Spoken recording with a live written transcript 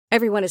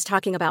Everyone is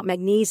talking about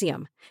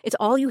magnesium. It's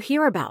all you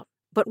hear about.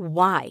 But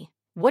why?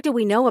 What do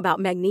we know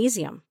about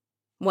magnesium?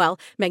 Well,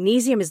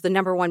 magnesium is the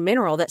number one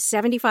mineral that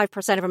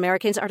 75% of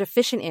Americans are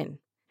deficient in.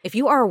 If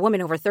you are a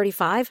woman over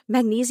 35,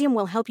 magnesium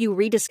will help you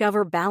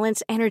rediscover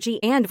balance,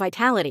 energy, and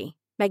vitality.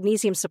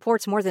 Magnesium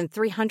supports more than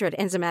 300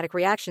 enzymatic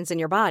reactions in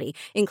your body,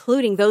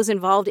 including those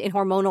involved in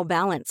hormonal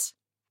balance.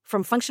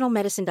 From functional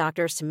medicine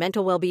doctors to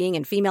mental well-being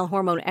and female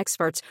hormone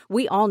experts,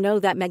 we all know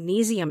that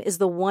magnesium is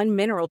the one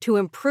mineral to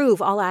improve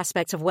all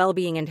aspects of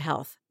well-being and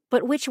health.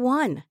 But which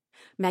one?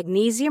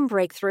 Magnesium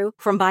Breakthrough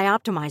from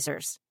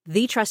Bioptimizers,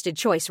 the trusted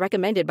choice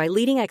recommended by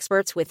leading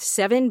experts with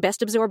 7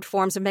 best-absorbed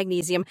forms of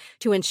magnesium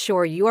to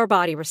ensure your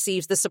body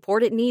receives the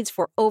support it needs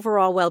for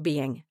overall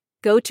well-being.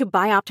 Go to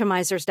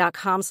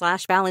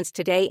bioptimizers.com/balance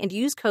today and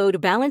use code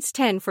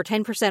BALANCE10 for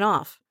 10%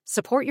 off.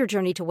 Support your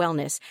journey to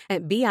wellness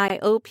at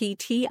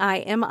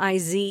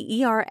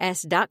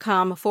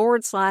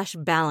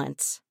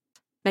bioptimizers.com/balance.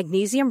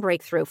 Magnesium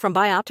Breakthrough from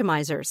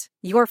Bioptimizers,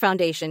 your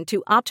foundation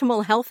to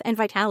optimal health and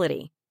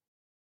vitality.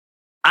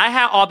 I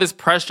had all this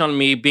pressure on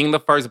me being the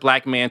first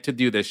Black man to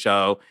do this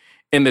show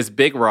in this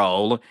big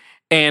role.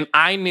 And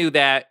I knew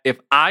that if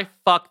I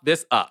fucked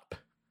this up,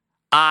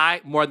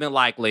 I more than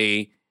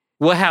likely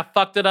will have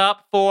fucked it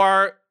up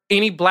for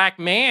any Black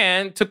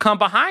man to come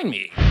behind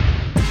me.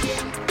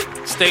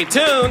 Stay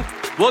tuned.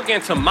 We'll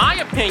get into my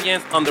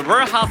opinions on the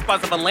Real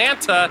Housewives of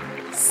Atlanta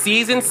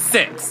Season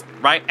 6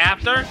 right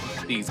after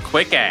these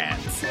quick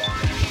ads.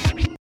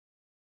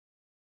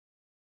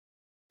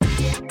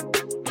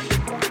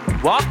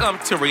 Welcome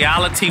to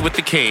Reality with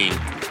the King.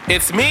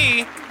 It's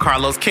me,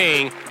 Carlos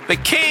King, the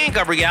king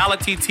of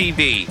reality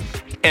TV,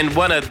 and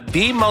one of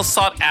the most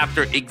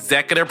sought-after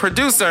executive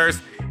producers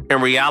in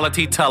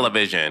reality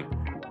television,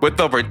 with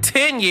over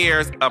 10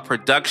 years of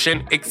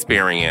production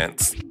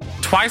experience.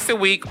 Twice a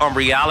week on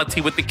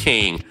Reality with the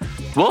King,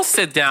 we'll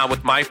sit down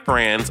with my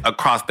friends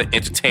across the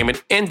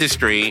entertainment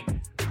industry,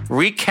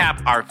 recap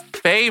our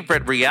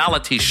favorite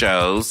reality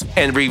shows,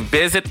 and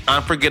revisit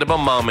unforgettable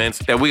moments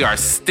that we are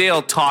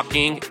still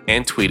talking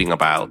and tweeting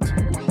about.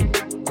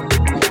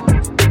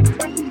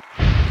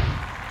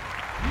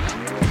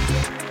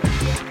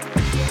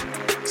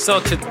 So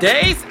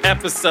today's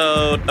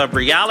episode of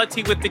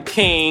Reality with the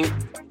King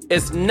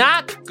is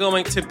not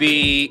going to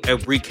be a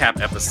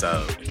recap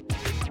episode.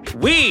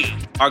 We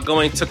are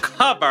going to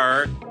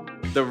cover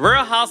the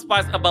Real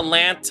Housewives of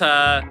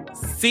Atlanta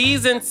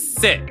Season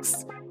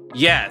 6.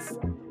 Yes,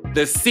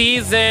 the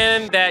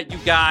season that you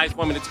guys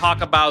want me to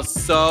talk about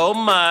so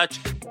much.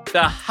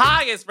 The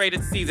highest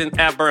rated season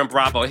ever in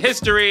Bravo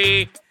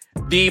history.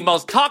 The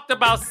most talked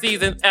about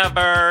season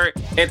ever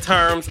in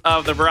terms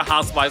of the Real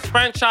Housewives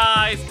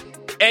franchise.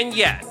 And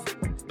yes,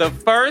 the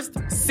first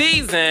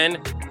season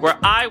where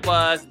I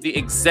was the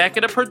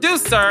executive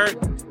producer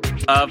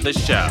of the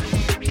show.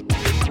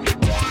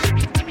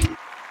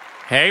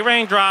 Hey,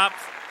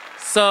 Raindrops.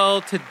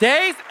 So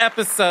today's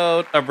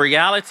episode of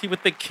Reality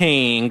with the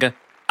King,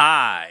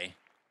 I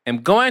am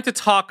going to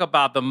talk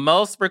about the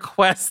most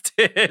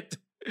requested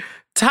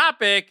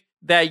topic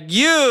that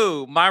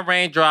you, my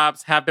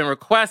Raindrops, have been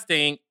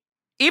requesting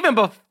even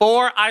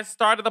before I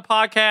started the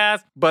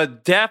podcast,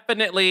 but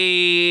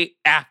definitely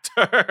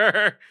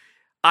after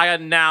I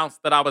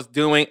announced that I was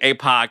doing a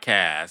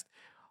podcast.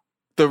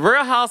 The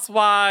Real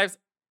Housewives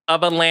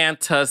of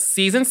Atlanta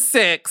Season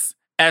 6,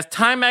 as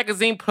Time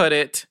Magazine put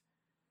it,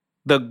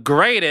 the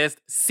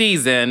greatest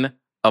season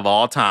of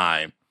all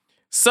time.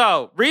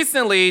 So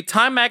recently,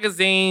 Time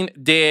Magazine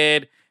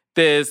did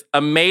this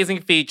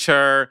amazing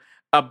feature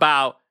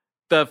about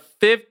the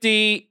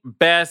 50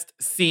 best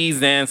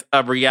seasons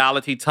of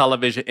reality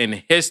television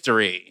in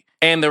history.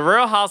 And the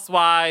Real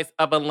Housewives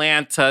of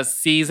Atlanta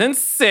Season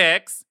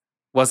 6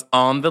 was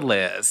on the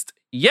list.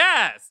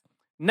 Yes!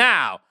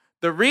 Now,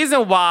 the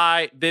reason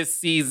why this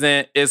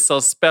season is so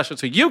special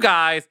to you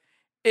guys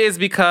is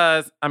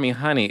because, I mean,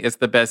 honey, it's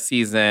the best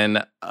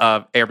season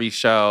of every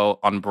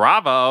show on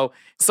Bravo.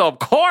 So, of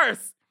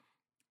course,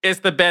 it's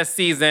the best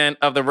season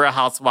of the Real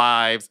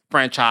Housewives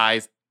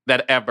franchise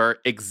that ever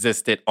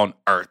existed on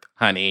Earth,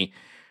 honey.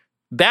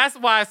 That's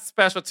why it's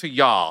special to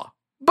y'all.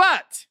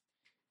 But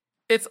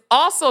it's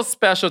also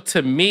special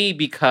to me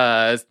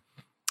because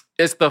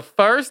it's the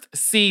first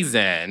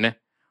season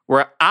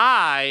where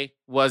I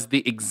was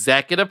the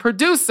executive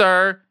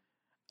producer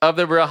of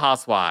the Real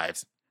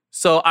Housewives.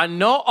 So I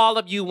know all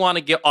of you want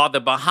to get all the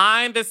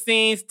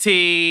behind-the-scenes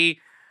tea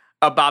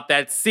about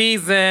that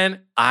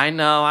season. I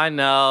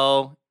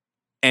know.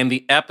 And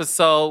the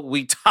episode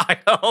we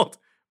titled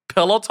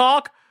Pillow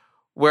Talk,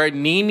 where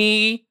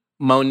Nene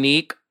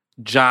Monique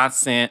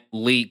Johnson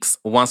leaks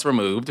once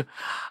removed.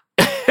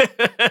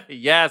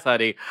 Yes,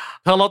 honey.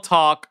 Pillow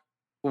Talk,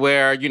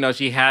 where,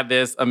 she had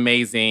this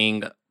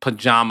amazing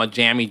pajama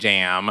jammy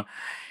jam,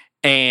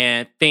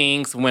 and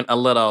things went a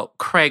little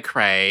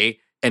cray-cray.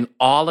 And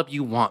all of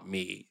you want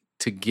me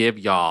to give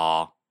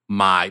y'all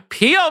my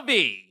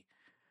POV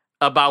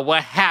about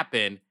what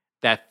happened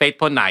that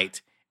fateful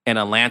night in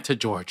Atlanta,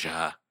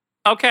 Georgia.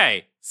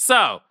 Okay,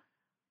 so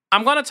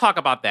I'm going to talk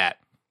about that.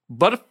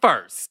 But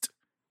first,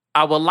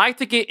 I would like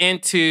to get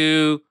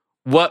into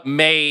what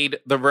made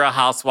The Real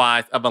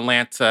Housewives of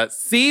Atlanta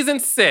season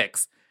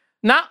 6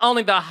 not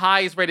only the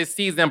highest rated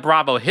season in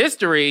Bravo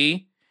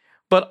history,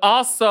 but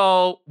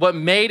also what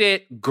made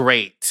it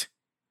great.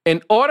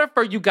 In order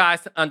for you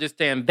guys to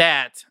understand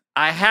that,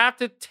 I have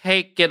to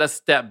take it a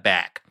step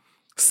back.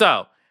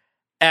 So,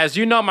 as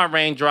you know, my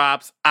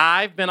raindrops,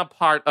 I've been a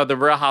part of The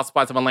Real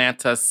Housewives of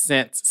Atlanta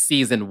since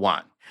season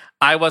 1.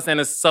 I was an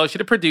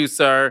associate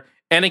producer,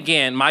 and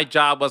again, my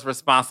job was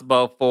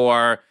responsible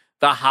for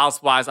the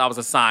housewives I was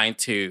assigned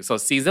to. So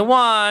season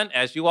 1,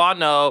 as you all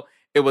know,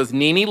 it was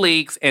Nene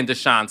Leakes and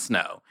Deshaun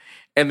Snow.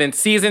 And then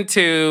season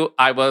 2,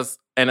 I was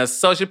an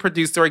associate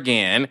producer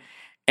again,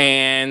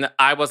 and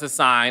I was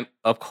assigned,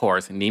 of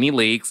course, Nene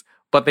Leakes,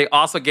 but they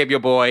also gave your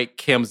boy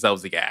Kim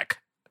Zolciak.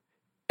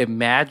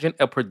 Imagine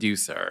a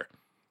producer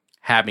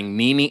having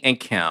Nene and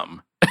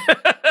Kim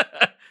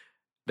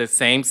the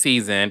same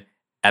season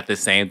at the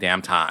same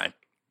damn time.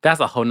 That's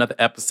a whole nother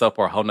episode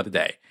for a whole nother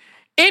day.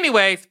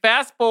 Anyways,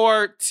 fast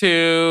forward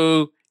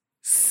to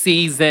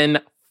season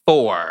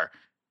 4,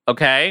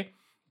 okay?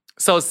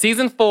 So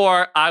season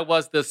 4, I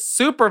was the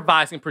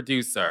supervising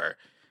producer.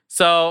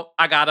 So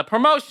I got a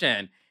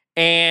promotion.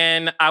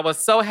 And I was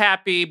so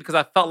happy because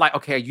I felt like,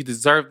 okay, you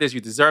deserve this,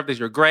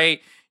 you're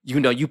great. You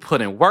know, you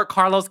put in work,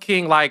 Carlos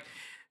King. Like,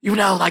 you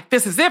know, like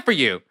this is it for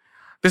you.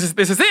 This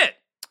is it.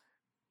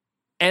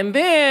 And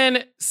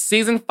then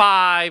season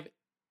 5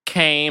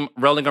 came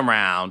rolling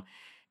around.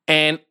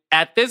 And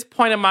at this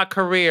point in my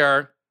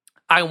career,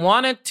 I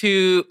wanted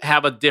to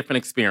have a different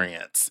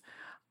experience.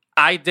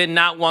 I did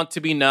not want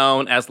to be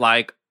known as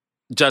like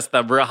just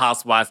the Real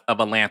Housewives of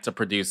Atlanta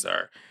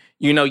producer.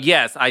 You know,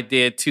 yes, I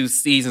did 2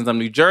 seasons of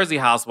New Jersey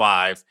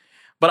Housewives,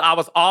 but I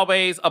was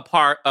always a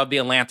part of the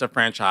Atlanta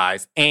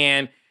franchise.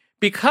 And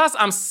because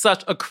I'm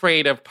such a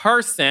creative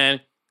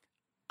person,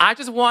 I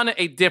just wanted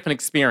a different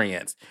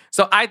experience.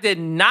 So I did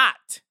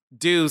not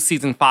do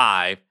season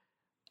 5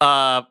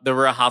 of The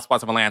Real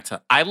Housewives of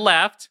Atlanta. I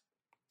left,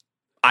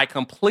 I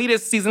completed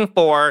season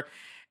 4,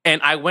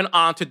 and I went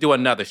on to do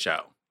another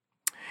show,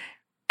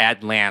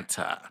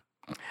 Atlanta.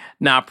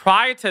 Now,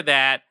 prior to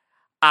that,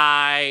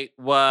 I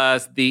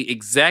was the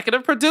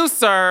executive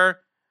producer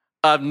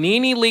of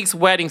Nene Leakes'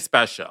 wedding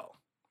special.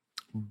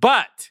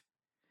 But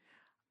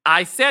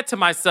I said to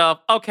myself,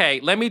 okay,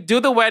 let me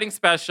do the wedding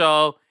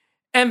special,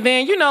 and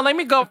then, you know, let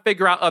me go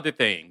figure out other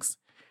things.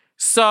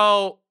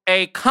 So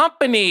a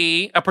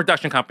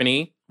production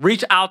company,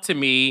 reached out to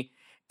me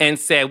and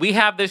said, we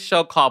have this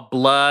show called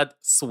Blood,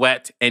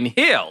 Sweat, and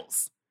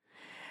Heels.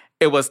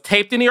 It was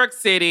taped in New York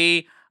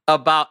City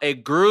about a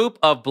group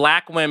of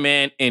Black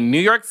women in New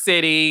York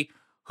City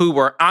who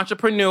were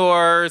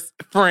entrepreneurs,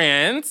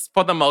 friends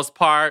for the most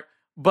part,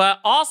 but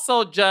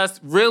also just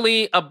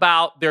really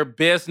about their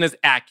business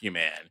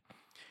acumen.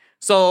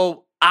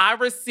 So I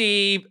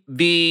received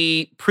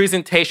the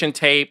presentation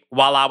tape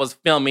while I was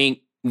filming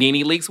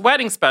Nene Leakes'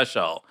 wedding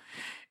special.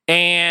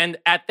 And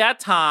at that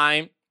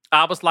time,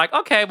 I was like,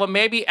 okay, well,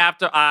 maybe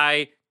after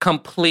I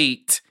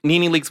complete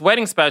Nene Leakes'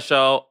 wedding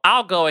special,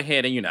 I'll go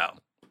ahead and, you know,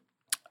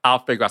 I'll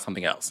figure out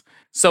something else.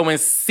 So when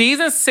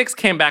season 6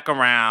 came back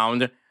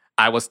around,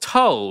 I was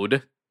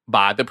told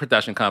by the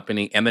production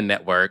company and the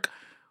network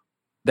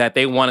that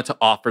they wanted to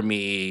offer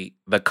me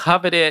the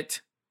coveted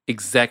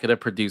executive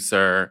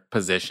producer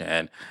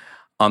position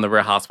on The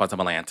Real Housewives of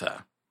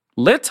Atlanta.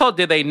 Little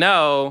did they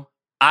know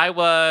I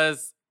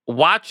was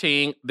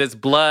watching this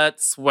Blood,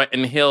 Sweat,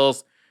 and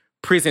Heels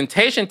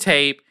presentation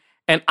tape,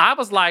 and I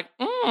was like,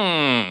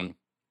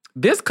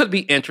 this could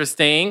be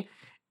interesting.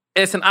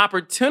 It's an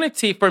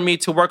opportunity for me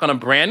to work on a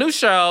brand new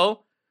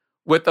show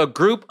with a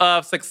group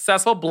of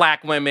successful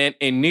Black women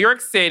in New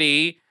York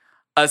City,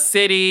 a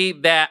city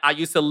that I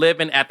used to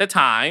live in at the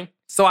time.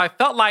 So I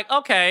felt like,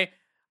 okay,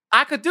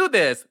 I could do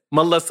this.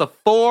 Melissa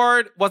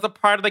Ford was a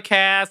part of the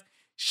cast.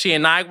 She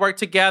and I worked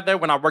together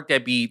when I worked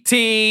at BET.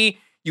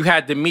 You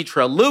had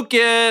Demetria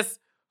Lucas,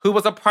 who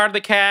was a part of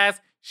the cast.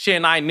 She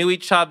and I knew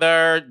each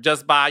other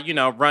just by, you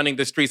know, running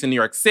the streets in New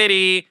York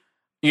City,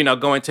 you know,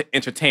 going to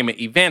entertainment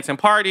events and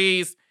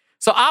parties.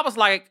 So I was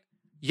like,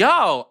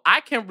 yo,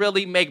 I can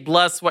really make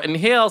Blood, Sweat, and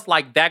Heels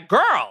like that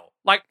girl.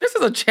 Like, this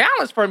is a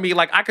challenge for me.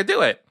 Like, I could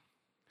do it.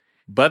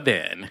 But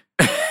then,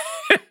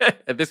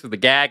 this was the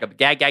gag of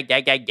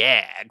the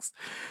gags.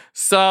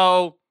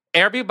 So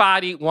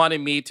everybody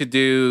wanted me to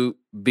do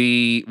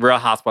the Real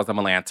Housewives of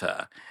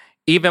Atlanta.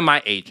 Even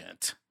my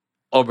agent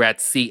over at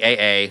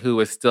CAA, who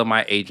is still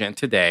my agent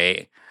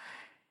today,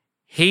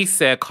 he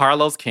said,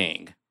 Carlos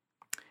King,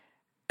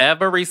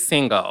 every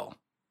single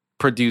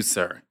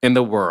producer in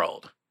the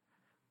world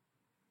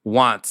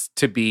wants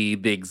to be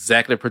the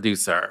executive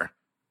producer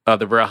of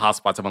the Real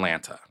Housewives of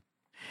Atlanta.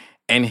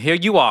 And here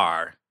you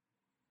are.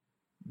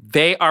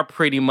 They are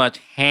pretty much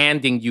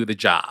handing you the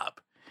job.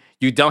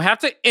 You don't have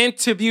to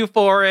interview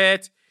for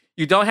it.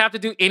 You don't have to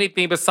do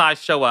anything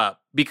besides show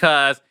up,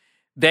 because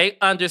they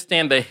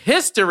understand the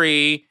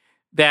history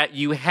that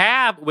you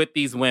have with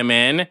these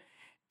women,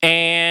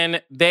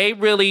 and they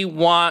really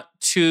want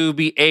to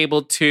be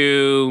able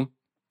to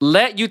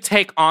let you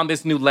take on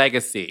this new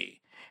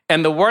legacy.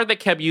 And the word they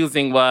kept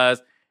using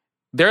was,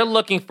 they're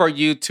looking for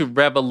you to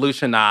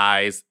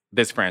revolutionize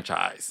this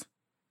franchise.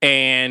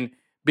 And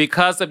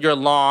because of your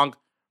long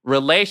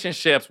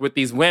relationships with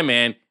these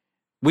women,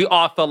 we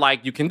all feel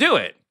like you can do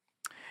it.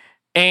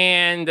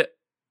 And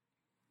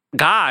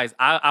guys,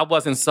 I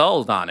wasn't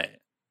sold on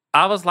it.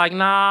 I was like,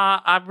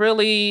 nah, I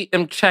really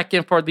am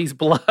checking for these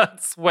blood,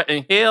 sweat,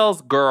 and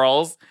heels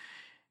girls.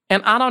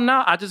 And I don't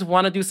know. I just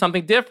want to do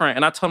something different.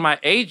 And I told my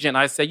agent,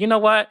 I said, you know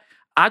what?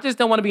 I just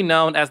don't want to be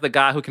known as the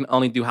guy who can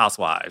only do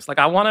housewives. Like,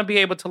 I want to be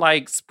able to,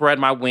 like, spread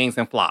my wings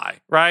and fly,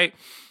 right?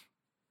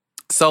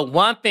 So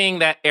one thing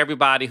that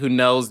everybody who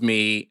knows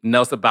me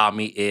knows about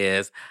me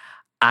is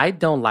I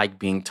don't like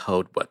being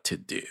told what to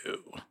do,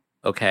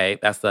 okay?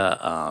 That's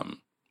a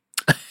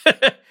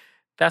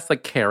that's a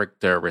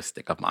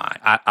characteristic of mine.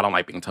 I don't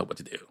like being told what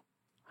to do.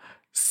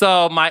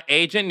 So my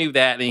agent knew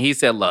that, and he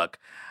said, look,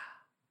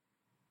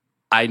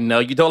 I know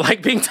you don't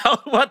like being told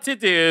what to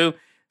do,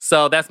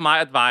 so that's my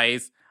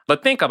advice.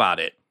 But think about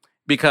it,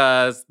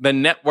 because the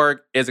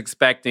network is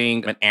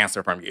expecting an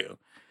answer from you.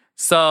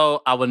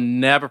 So I will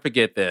never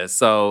forget this.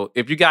 So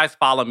if you guys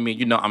follow me,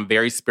 you know I'm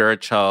very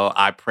spiritual.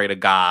 I pray to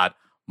God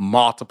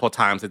multiple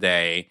times a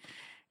day.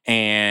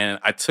 And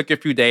I took a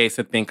few days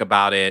to think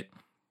about it.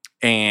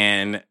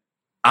 And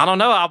I don't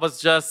know, I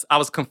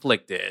was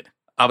conflicted.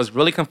 I was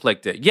really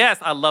conflicted. Yes,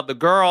 I love the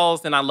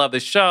girls and I love the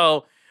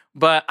show,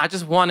 but I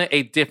just wanted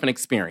a different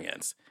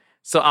experience.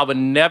 So I would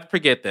never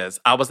forget this.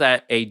 I was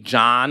at a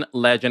John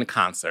Legend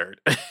concert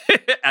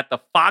at the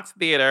Fox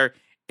Theater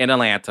in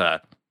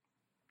Atlanta.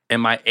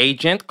 And my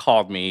agent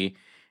called me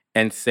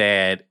and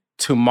said,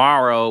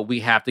 tomorrow we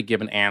have to give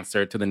an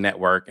answer to the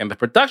network and the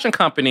production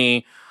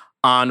company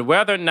on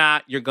whether or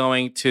not you're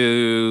going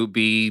to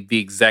be the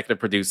executive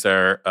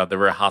producer of The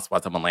Real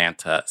Housewives of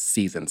Atlanta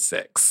season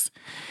 6.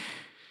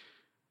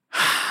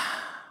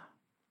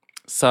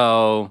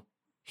 So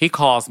he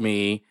calls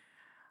me.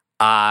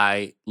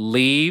 I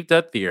leave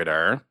the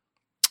theater.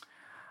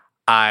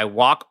 I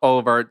walk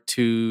over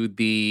to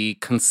the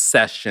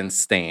concession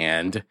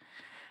stand,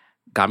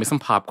 got me some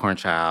popcorn,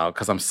 child,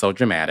 because I'm so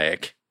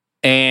dramatic.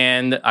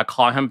 And I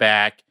call him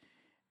back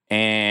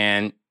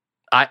and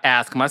I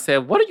asked him, I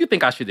said, what do you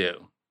think I should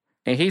do?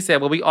 And he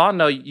said, well, we all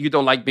know you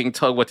don't like being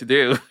told what to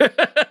do.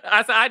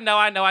 I said, I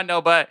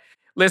know. But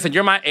listen,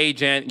 you're my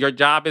agent. Your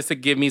job is to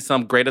give me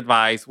some great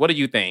advice. What do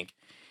you think?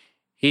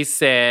 He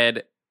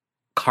said,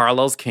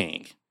 Carlos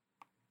King,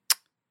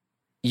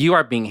 you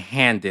are being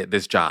handed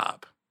this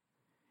job.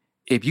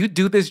 If you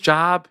do this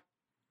job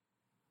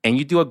and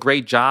you do a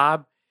great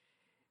job,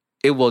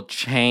 it will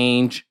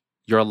change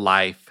your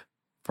life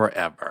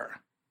forever.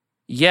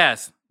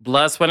 Yes,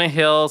 Blood, Sweat, and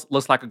Heels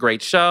looks like a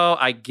great show.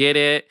 I get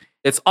it.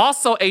 It's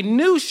also a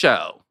new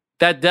show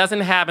that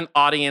doesn't have an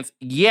audience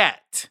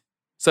yet.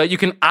 So you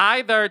can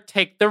either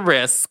take the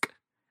risk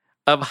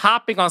of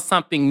hopping on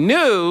something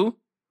new,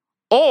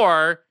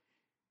 or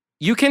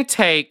you can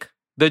take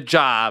the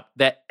job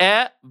that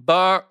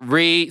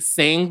every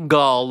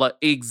single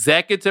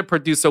executive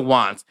producer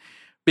wants.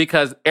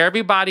 Because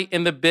everybody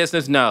in the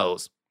business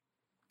knows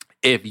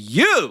if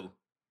you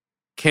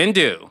can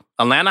do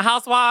Atlanta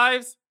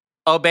Housewives,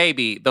 oh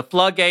baby, the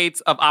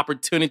floodgates of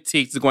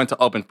opportunities is going to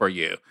open for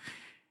you.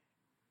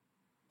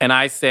 And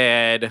I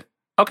said,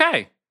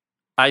 okay.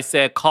 I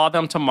said, call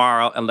them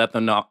tomorrow and let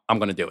them know I'm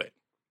going to do it.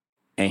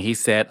 And he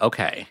said,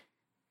 okay.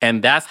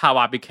 And that's how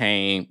I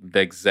became the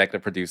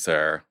executive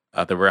producer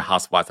of The Real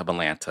Housewives of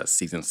Atlanta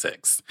season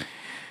 6.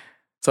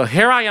 So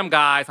here I am,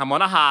 guys. I'm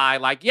on a high,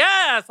 like,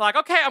 yes, like,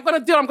 okay, I'm going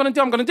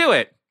to do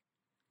it.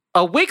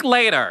 A week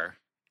later,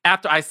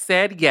 after I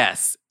said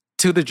yes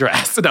to the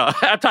dress,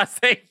 after I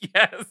said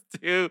yes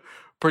to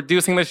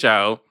producing the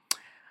show,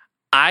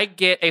 I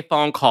get a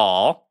phone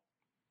call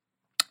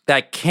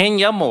that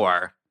Kenya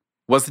Moore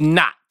was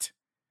not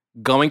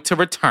going to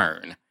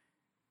return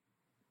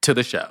to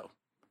the show.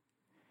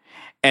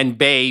 And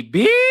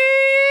baby,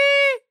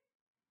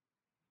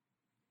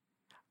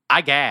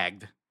 I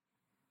gagged.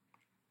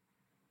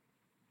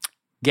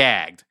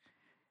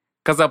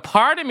 Because a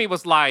part of me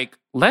was like,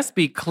 let's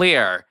be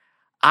clear.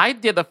 I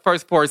did the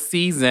first 4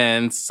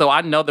 seasons, so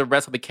I know the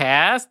rest of the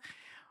cast.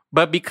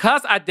 But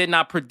because I did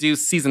not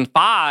produce season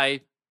 5,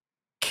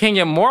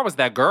 Kenya Moore was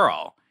that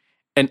girl.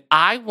 And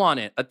I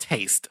wanted a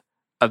taste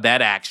of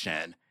that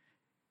action.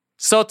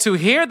 So to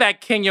hear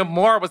that Kenya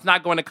Moore was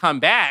not going to come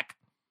back,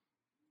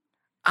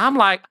 I'm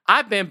like,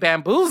 I've been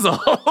bamboozled.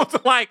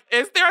 Like,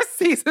 is there a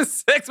season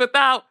 6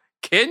 without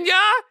Kenya?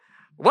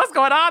 What's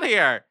going on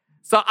here?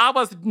 So I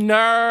was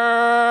nervous.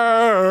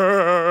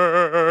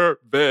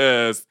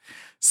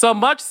 So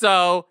much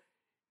so,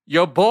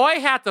 your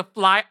boy had to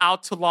fly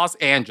out to Los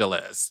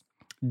Angeles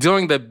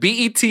during the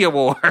BET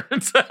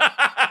Awards.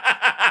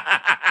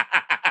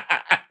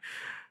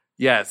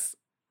 Yes,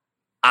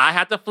 I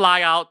had to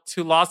fly out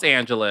to Los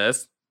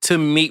Angeles to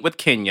meet with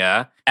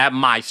Kenya at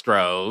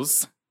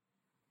Maestro's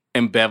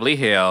in Beverly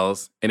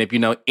Hills. And if you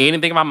know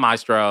anything about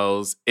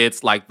Maestro's,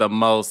 it's like the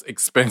most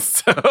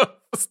expensive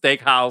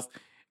steakhouse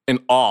in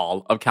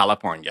all of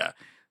California.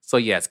 So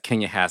yes,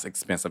 Kenya has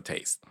expensive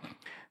taste.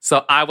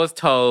 So I was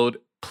told,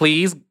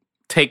 please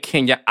take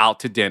Kenya out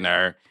to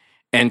dinner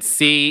and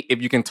see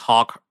if you can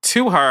talk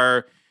to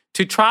her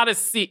to try to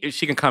see if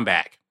she can come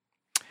back.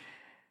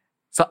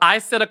 So I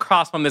sit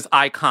across from this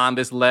icon,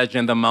 this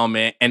legend, the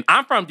moment, and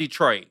I'm from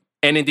Detroit.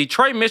 And in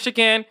Detroit,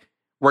 Michigan,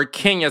 where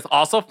Kenya's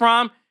also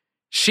from,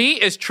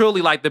 she is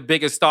truly like the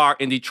biggest star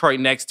in Detroit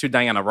next to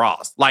Diana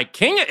Ross. Like,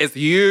 Kenya is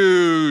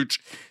huge.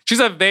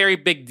 She's a very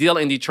big deal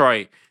in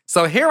Detroit.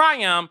 So here I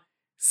am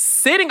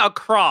sitting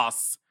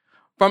across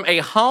from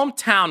a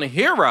hometown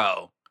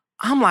hero.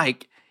 I'm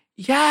like,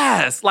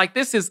 yes, like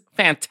this is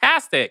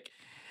fantastic.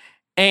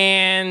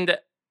 And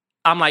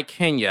I'm like,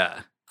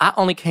 Kenya, I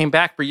only came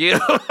back for you.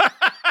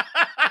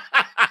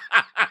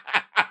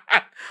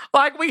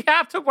 Like, we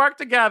have to work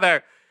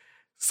together.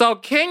 So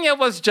Kenya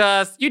was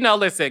just,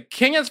 listen,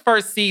 Kenya's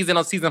first season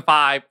on season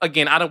 5,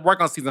 again, I didn't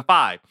work on season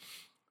 5.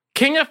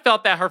 Kenya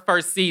felt that her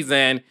first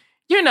season,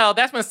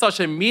 that's when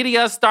social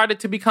media started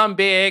to become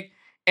big.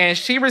 And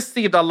she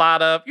received a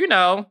lot of,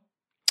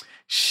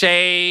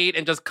 shade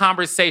and just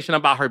conversation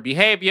about her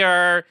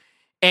behavior.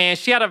 And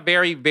she had a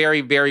very, very,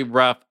 very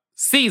rough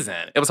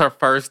season. It was her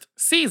first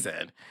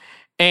season.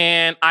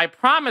 And I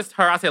promised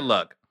her, I said,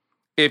 look,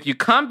 if you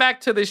come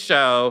back to the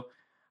show,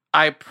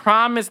 I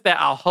promise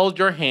that I'll hold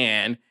your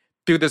hand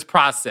through this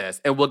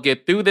process and we'll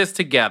get through this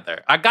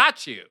together. I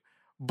got you,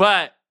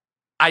 but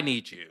I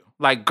need you.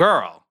 Like,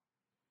 girl,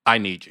 I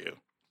need you.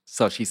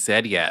 So she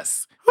said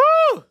yes.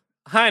 Woo!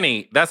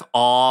 Honey, that's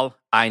all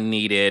I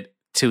needed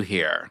to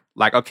hear.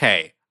 Like,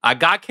 okay, I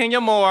got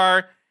Kenya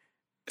Moore.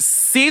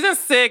 Season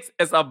 6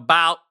 is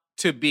about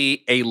to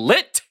be a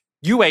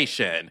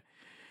lit-uation.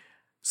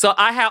 So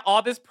I had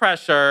all this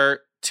pressure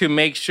to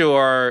make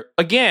sure,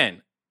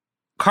 again,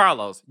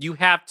 Carlos, you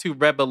have to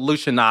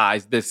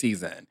revolutionize this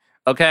season,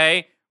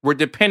 okay? We're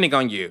depending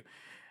on you.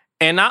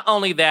 And not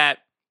only that,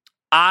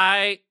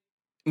 I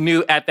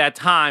knew at that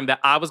time that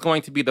I was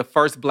going to be the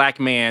first Black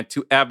man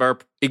to ever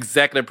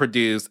executive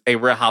produce a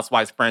Real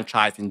Housewives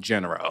franchise in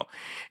general.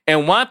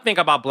 And one thing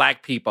about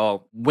Black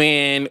people,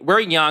 when we're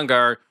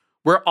younger,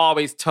 we're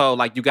always told,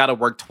 like, you got to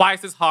work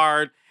twice as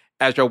hard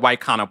as your white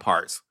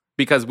counterparts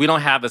because we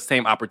don't have the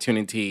same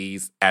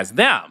opportunities as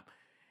them.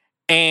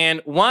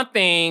 And one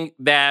thing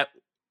that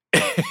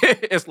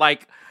is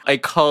like a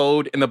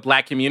code in the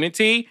Black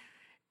community,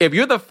 if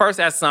you're the first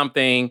at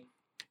something,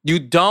 you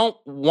don't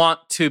want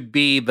to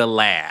be the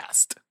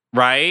last,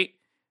 right?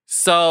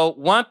 So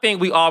one thing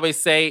we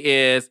always say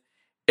is,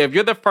 if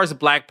you're the first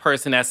Black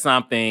person at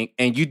something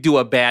and you do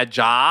a bad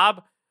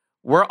job,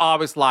 we're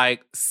always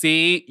like,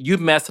 see, you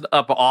messed it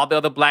up for all the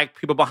other Black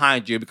people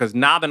behind you because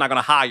now they're not going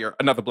to hire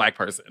another Black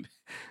person.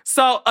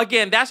 So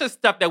again, that's just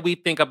stuff that we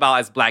think about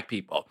as Black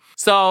people.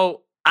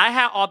 So I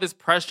had all this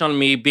pressure on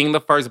me being the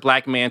first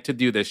Black man to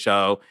do this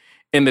show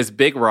in this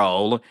big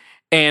role.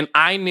 And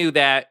I knew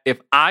that if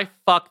I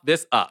fucked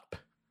this up,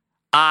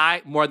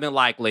 I more than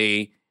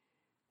likely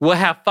will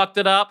have fucked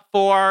it up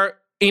for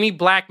any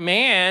Black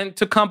man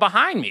to come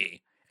behind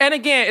me. And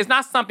again, it's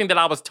not something that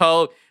I was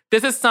told.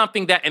 This is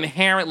something that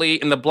inherently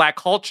in the Black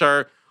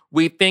culture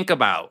we think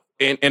about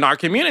in our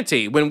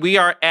community when we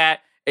are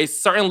at a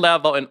certain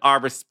level in our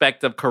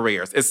respective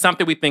careers. It's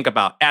something we think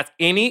about. As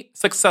any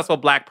successful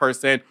Black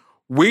person,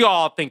 we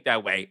all think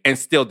that way and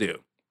still do.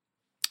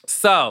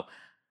 So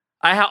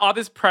I had all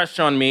this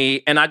pressure on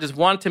me, and I just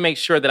wanted to make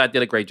sure that I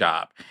did a great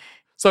job.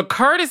 So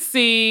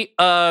courtesy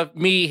of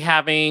me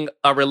having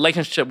a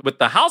relationship with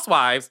the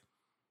housewives,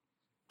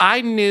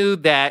 I knew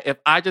that if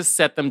I just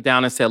set them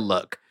down and said,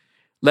 look,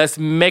 let's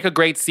make a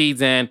great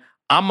season.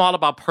 I'm all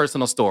about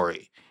personal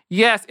story.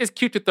 Yes, it's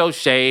cute to throw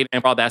shade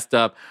and all that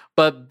stuff,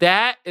 but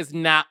that is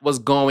not what's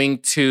going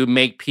to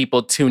make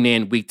people tune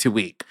in week to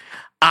week.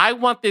 I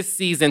want this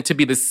season to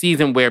be the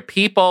season where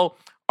people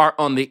are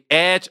on the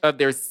edge of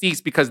their seats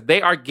because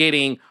they are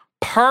getting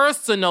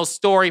personal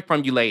story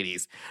from you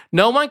ladies.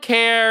 No one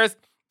cares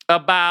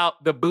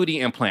about the booty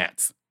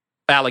implants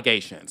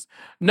allegations.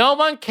 No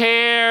one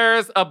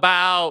cares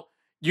about,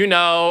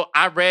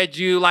 I read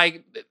you,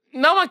 like,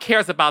 no one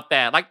cares about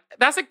that. Like,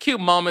 that's a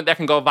cute moment that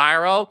can go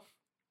viral.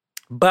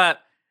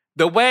 But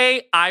the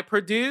way I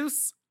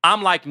produce,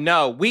 I'm like,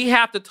 no, we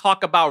have to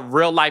talk about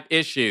real life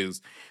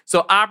issues.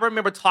 So I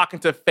remember talking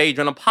to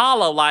Phaedra and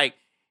Apollo, like,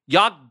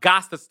 y'all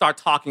got to start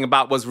talking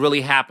about what's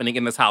really happening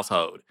in this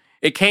household.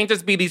 It can't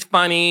just be these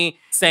funny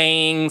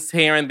sayings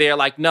here and there.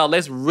 Like, no,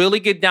 let's really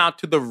get down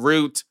to the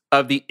root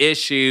of the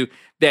issue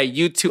that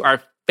you two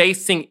are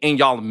facing in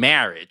y'all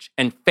marriage.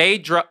 And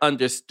Phaedra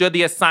understood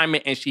the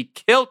assignment and she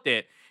killed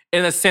it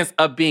in the sense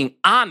of being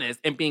honest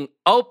and being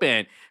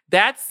open.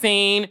 That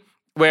scene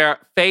where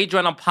Phaedra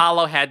and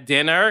Apollo had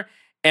dinner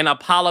and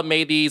Apollo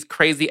made these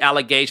crazy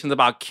allegations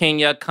about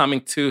Kenya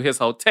coming to his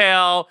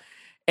hotel.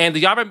 And do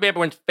y'all remember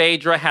when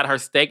Phaedra had her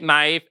steak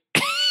knife?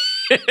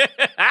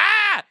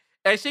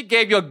 And she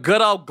gave you a good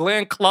old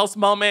Glenn Close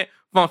moment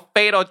from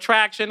Fatal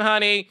Attraction,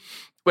 honey,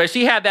 where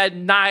she had that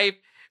knife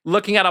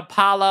looking at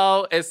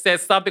Apollo and said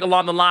something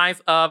along the lines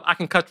of, I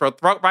can cut your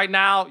throat right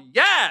now.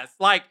 Yes,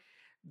 like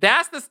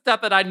That's the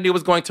stuff that I knew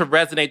was going to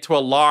resonate to a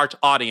large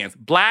audience.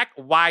 Black,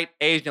 white,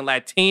 Asian,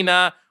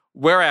 Latina,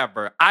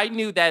 wherever. I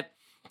knew that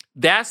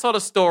that sort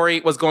of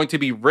story was going to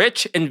be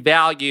rich in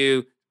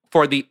value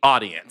for the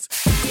audience.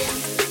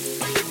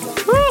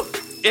 Whew,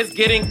 it's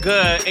getting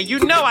good. And you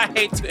know I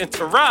hate to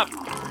interrupt,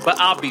 but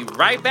I'll be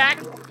right back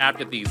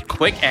after these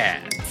quick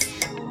ads.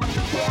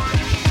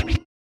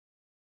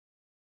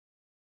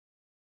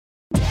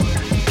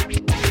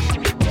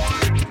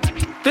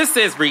 This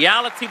is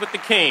Reality with the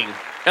King,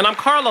 and I'm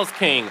Carlos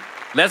King.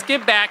 Let's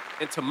get back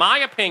into my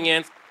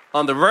opinions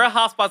on the Real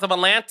Housewives of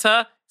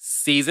Atlanta,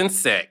 Season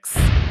 6.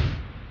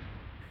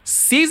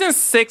 Season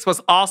 6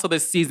 was also the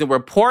season where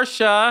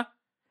Portia,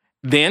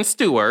 then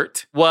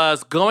Stewart,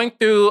 was going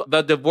through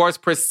the divorce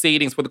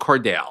proceedings with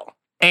Cordell.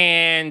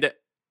 And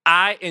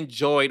I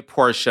enjoyed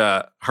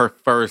Portia, her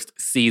first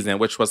season,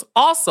 which was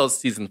also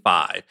Season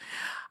 5.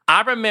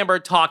 I remember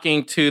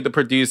talking to the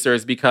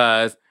producers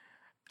because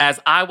as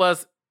I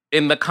was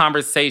in the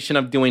conversation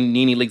of doing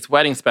Nene Leakes'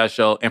 wedding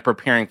special and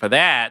preparing for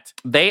that,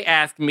 they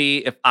asked me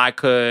if I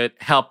could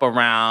help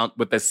around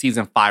with the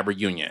Season 5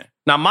 reunion.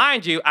 Now,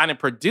 mind you, I didn't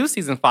produce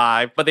Season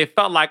 5, but they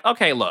felt like,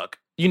 okay, look,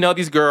 you know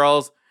these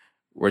girls,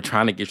 we're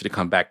trying to get you to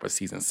come back for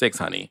Season 6,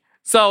 honey.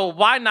 So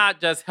why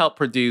not just help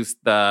produce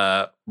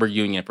the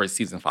reunion for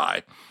Season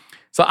 5?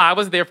 So I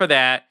was there for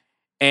that,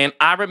 and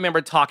I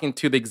remember talking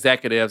to the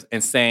executives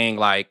and saying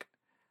like,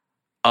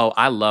 oh,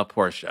 I love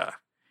Portia.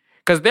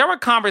 Because there were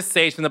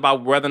conversations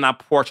about whether or not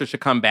Portia should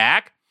come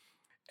back.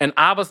 And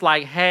I was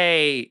like,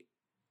 hey,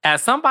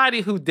 as somebody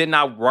who did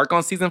not work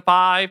on Season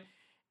 5,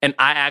 and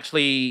I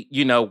actually,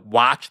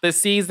 watched the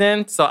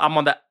season, so I'm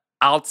on the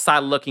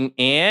outside looking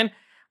in,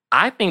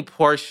 I think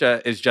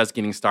Portia is just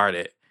getting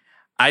started.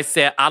 I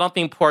said, I don't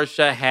think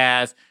Portia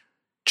has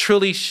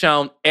truly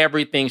shown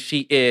everything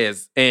she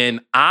is. And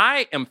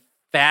I am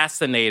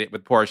fascinated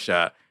with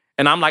Portia.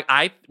 And I'm like,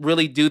 I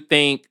really do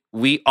think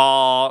we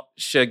all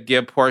should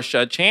give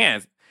Portia a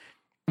chance.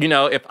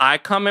 If I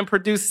come and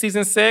produce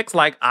Season 6,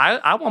 like,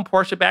 I want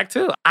Portia back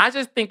too. I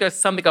just think there's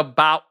something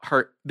about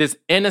her, this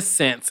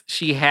innocence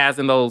she has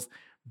in those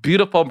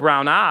beautiful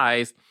brown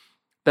eyes,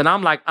 that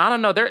I'm like, I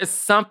don't know, there is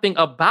something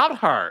about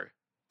her.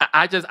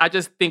 I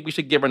just think we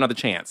should give her another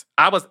chance.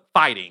 I was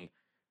fighting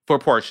for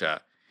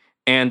Portia.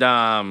 And,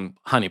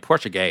 honey,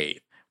 Portia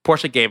gave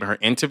in her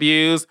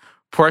interviews.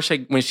 Portia,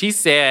 when she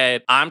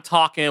said, I'm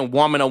talking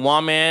woman to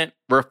woman,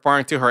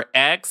 referring to her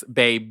ex,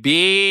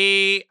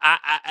 baby,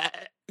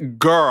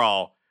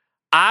 girl,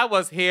 I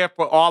was here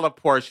for all of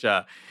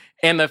Portia.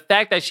 And the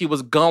fact that she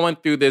was going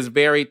through this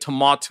very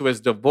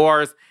tumultuous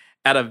divorce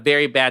at a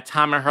very bad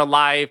time in her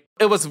life,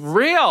 it was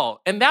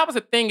real. And that was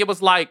the thing. It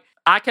was like,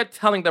 I kept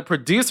telling the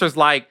producers,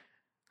 like,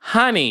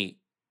 honey,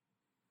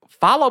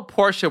 follow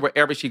Portia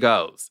wherever she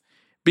goes.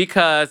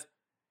 Because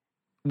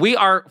we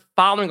are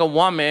following a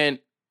woman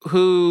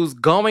who's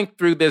going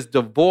through this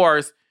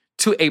divorce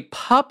to a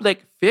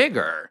public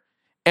figure.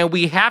 And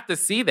we have to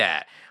see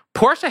that.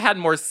 Portia had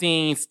more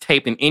scenes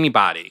taped than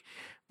anybody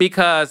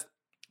because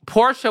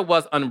Portia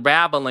was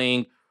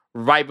unraveling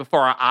right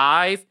before our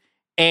eyes.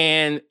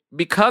 And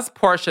because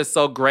Portia's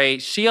so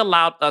great, she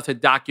allowed us to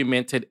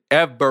document it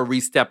every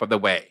step of the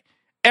way.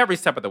 Every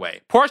step of the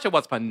way. Portia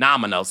was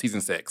phenomenal,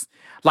 Season 6.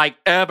 Like,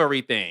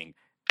 everything.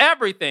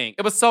 Everything.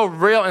 It was so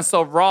real and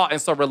so raw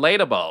and so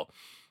relatable.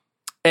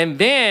 And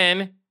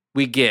then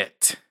we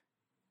get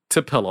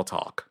to Pillow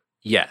Talk.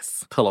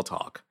 Yes, Pillow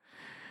Talk.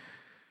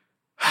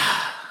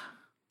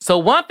 So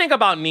one thing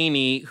about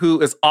Nene, who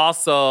is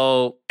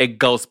also a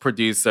ghost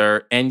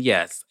producer and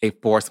yes, a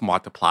force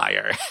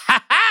multiplier.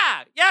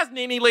 Yes,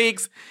 Nene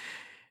Leakes.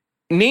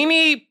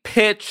 Nene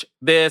pitched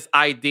this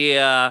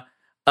idea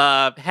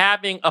of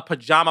having a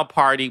pajama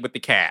party with the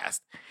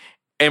cast.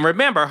 And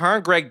remember, her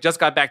and Greg just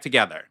got back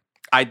together.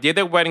 I did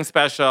their wedding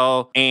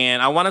special,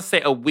 and I want to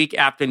say a week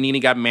after Nene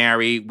got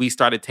married, we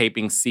started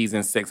taping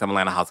Season 6 of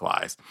Atlanta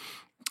Housewives.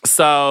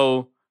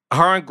 So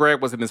her and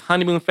Greg was in this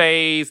honeymoon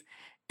phase,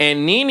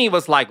 and Nene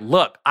was like,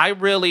 look, I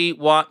really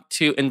want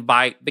to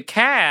invite the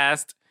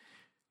cast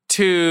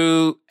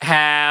to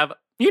have,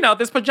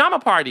 this pajama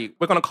party.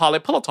 We're going to call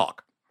it Pillow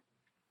Talk.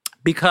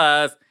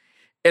 Because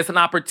it's an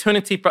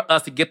opportunity for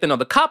us to get to know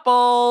the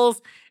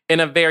couples in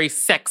a very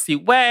sexy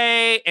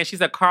way. And she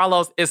said,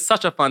 Carlos, it's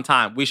such a fun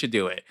time. We should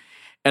do it.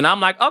 And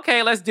I'm like,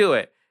 okay, let's do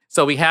it.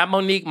 So we have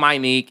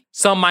Monique.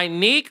 So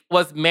Monique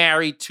was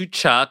married to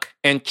Chuck,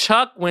 and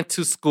Chuck went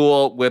to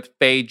school with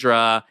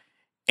Phaedra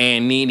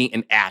and Nene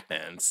in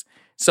Athens.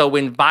 So we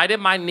invited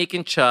Monique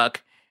and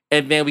Chuck,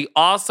 and then we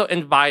also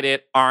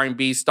invited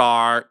R&B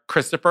star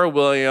Christopher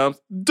Williams.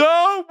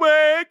 Don't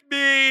wake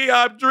me,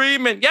 I'm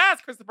dreaming.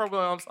 Yes, Christopher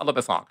Williams. I love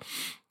that song.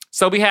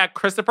 So we had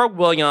Christopher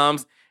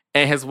Williams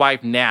and his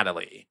wife,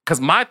 Natalie. Because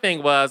my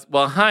thing was,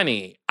 well,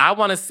 honey, I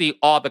want to see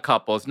all the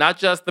couples, not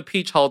just the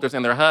peach holders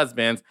and their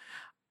husbands.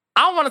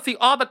 I want to see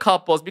all the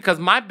couples because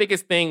my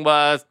biggest thing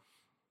was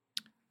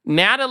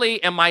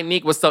Natalie and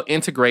Monique was so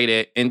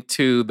integrated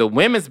into the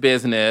women's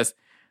business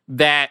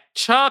that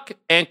Chuck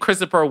and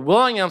Christopher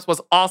Williams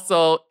was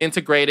also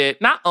integrated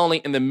not only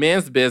in the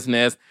men's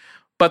business,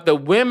 but the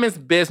women's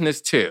business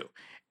too.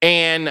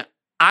 And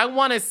I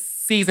wanted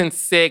season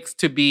 6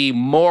 to be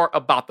more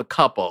about the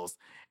couples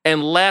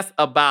and less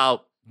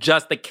about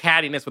just the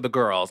cattiness with the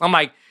girls. I'm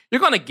like,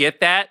 you're going to get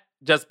that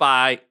just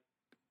by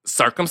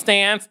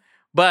circumstance,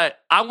 but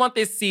I want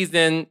this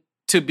season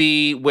to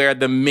be where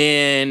the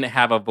men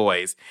have a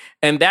voice.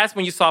 And that's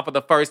when you saw for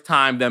the first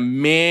time the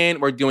men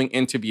were doing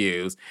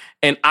interviews.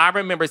 And I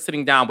remember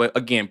sitting down with,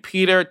 again,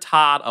 Peter,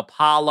 Todd,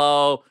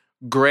 Apollo,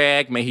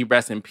 Greg, may he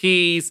rest in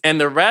peace,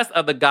 and the rest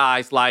of the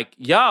guys like,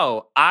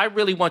 yo, I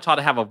really want y'all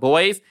to have a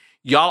voice.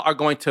 Y'all are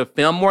going to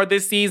film more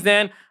this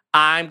season.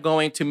 I'm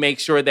going to make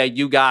sure that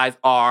you guys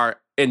are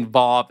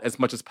involved as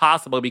much as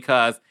possible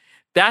because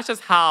that's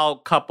just how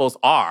couples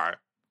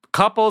are.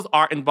 Couples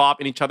are involved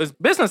in each other's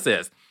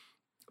businesses.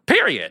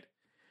 Period.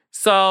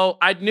 So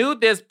I knew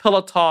this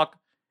Pillow Talk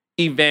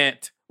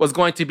event was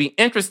going to be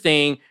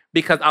interesting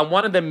because I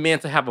wanted the men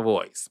to have a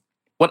voice.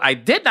 What I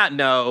did not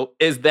know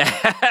is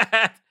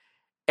that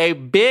a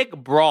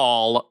big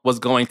brawl was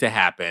going to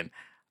happen.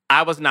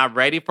 I was not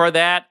ready for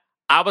that.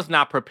 I was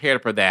not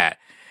prepared for that.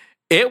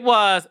 It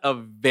was a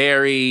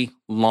very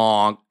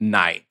long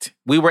night.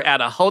 We were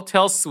at a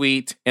hotel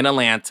suite in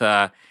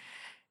Atlanta.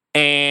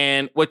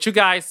 And what you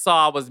guys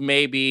saw was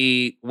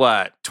maybe,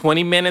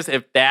 20 minutes,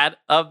 if that,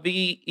 of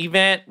the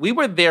event. We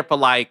were there for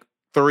like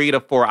 3 to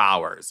 4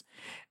 hours.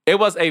 It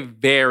was a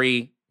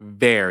very,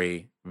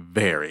 very,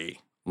 very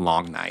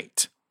long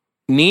night.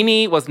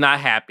 Nene was not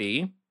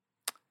happy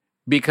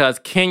because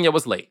Kenya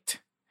was late.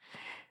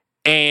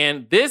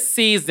 And this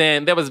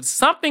season, there was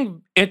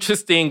something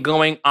interesting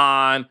going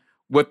on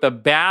with the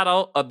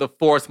battle of the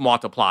force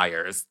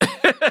multipliers.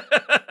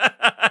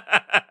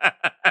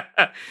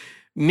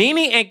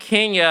 Nene and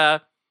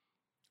Kenya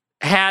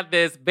had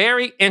this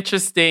very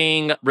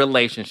interesting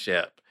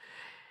relationship.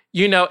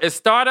 You know, it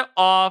started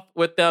off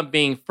with them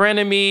being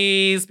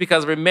frenemies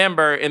because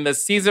remember, in the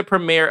season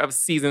premiere of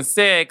season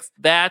 6,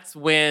 that's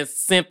when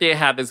Cynthia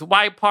had this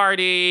white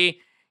party.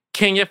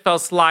 Kenya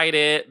felt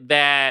slighted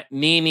that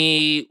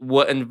Nene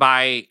would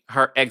invite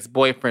her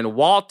ex-boyfriend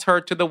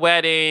Walter to the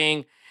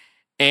wedding.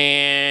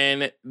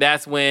 And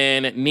that's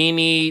when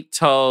Nene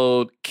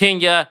told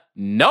Kenya,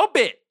 no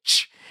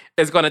bitch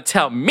is going to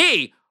tell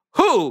me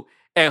who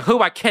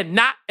I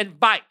cannot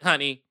invite,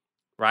 honey.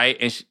 Right?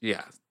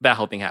 And that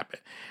whole thing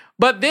happened.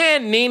 But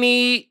then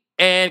Nene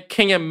and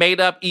Kenya made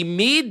up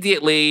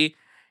immediately.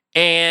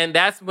 And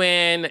that's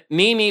when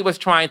Nene was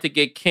trying to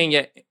get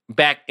Kenya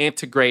back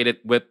integrated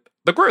with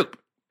the group.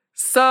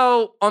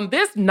 So on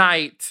this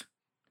night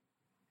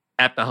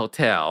at the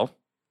hotel,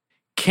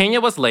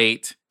 Kenya was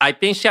late. I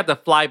think she had to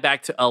fly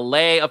back to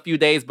LA a few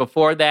days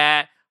before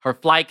that. Her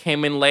flight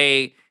came in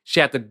late. She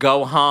had to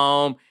go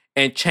home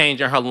and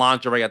change in her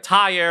lingerie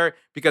attire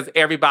because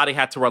everybody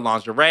had to wear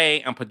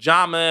lingerie and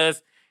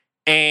pajamas.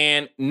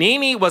 And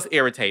Nene was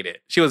irritated.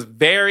 She was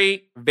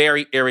very,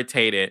 very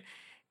irritated.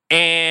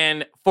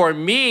 And for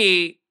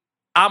me,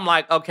 I'm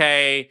like,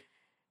 okay,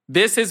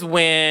 this is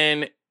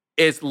when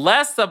it's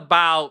less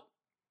about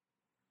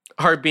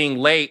her being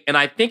late. And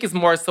I think it's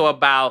more so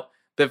about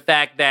the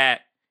fact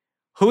that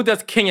who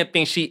does Kenya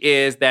think she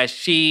is that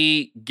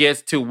she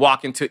gets to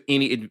walk into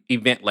any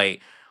event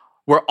late?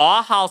 We're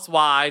all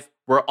housewives.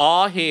 We're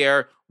all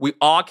here. We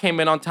all came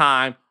in on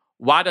time.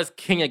 Why does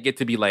Kenya get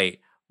to be late?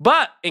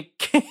 But in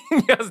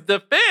Kenya's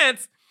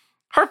defense,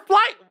 her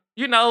flight,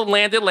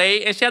 landed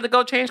late and she had to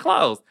go change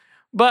clothes.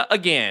 But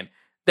again,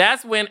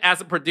 that's when, as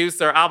a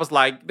producer, I was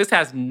like, this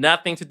has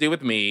nothing to do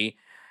with me.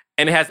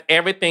 And it has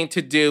everything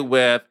to do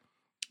with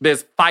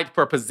this fight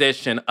for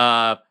position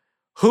of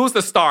who's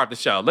the star of the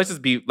show. Let's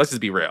just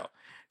be real.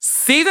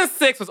 Season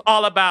 6 was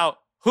all about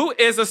who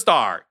is a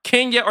star,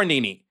 Kenya or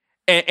Nene.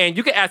 And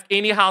you can ask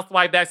any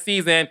housewife that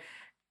season.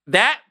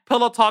 That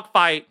Pillow Talk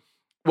fight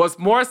was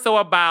more so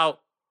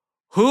about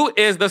who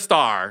is the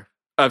star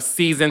of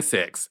season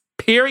 6.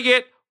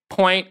 Period,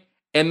 point,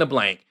 in the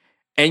blank.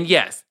 And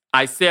yes,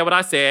 I said what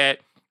I said.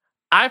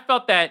 I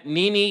felt that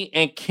Nene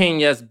and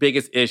Kenya's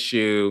biggest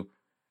issue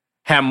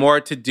had more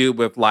to do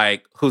with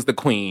like who's the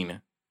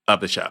queen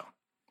of the show.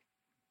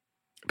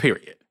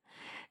 Period.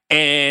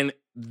 And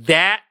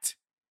that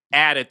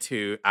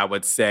attitude, I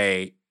would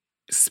say,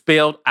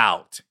 spilled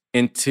out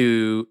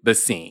into the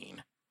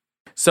scene.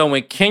 So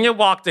when Kenya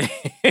walked in,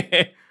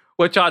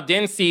 what y'all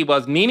didn't see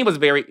was Nene was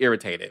very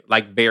irritated,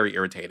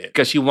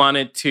 because she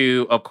wanted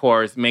to, of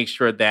course, make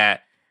sure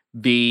that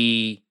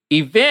the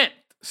event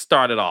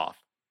started off,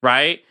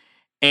 right?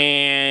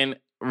 And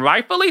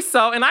rightfully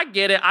so, and I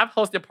get it. I've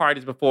hosted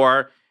parties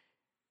before.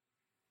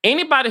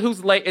 Anybody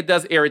who's late, it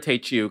does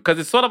irritate you because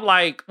it's sort of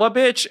like, well,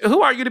 bitch,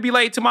 who are you to be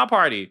late to my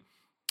party?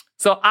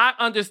 So I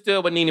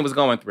understood what Nene was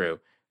going through.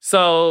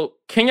 So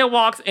Kenya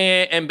walks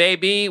in, and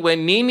baby,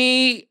 when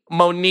Nene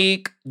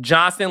Monique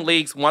Johnson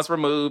Leaks, once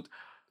removed,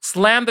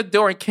 slammed the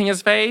door in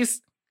Kenya's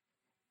face,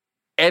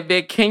 and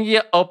then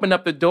Kenya opened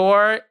up the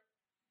door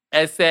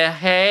and said,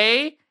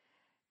 hey,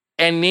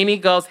 and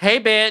Nene goes, hey,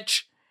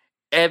 bitch.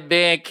 And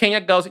then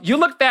Kenya goes, you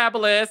look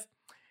fabulous.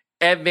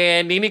 And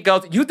then Nene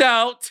goes, you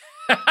don't.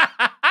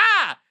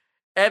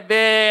 And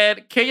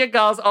then Kenya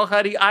goes, oh,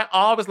 honey, I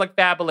always look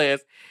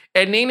fabulous.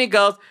 And Nene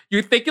goes,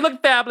 you think you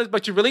look fabulous,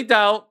 but you really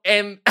don't.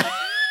 And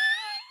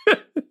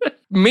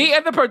me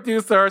and the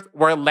producers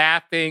were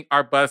laughing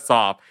our butts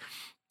off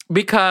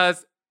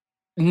because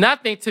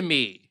nothing to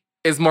me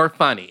is more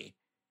funny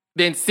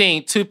than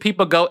seeing two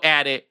people go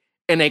at it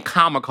in a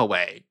comical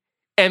way.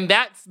 And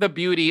that's the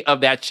beauty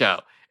of that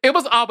show. It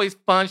was always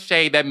fun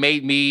shade that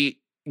made me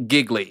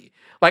giggly.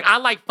 Like, I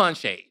like fun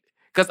shade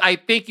because I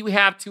think you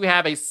have to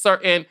have a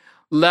certain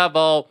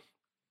level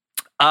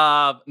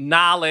of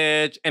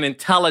knowledge and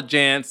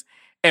intelligence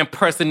and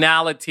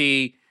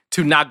personality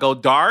to not go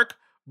dark,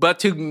 but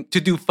to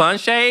do fun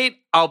shade,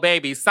 oh,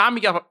 baby, sign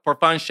me up for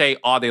fun shade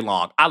all day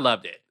long. I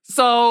loved it.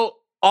 So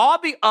all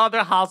the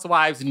other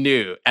housewives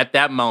knew at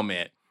that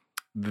moment,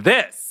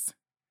 this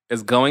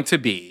is going to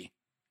be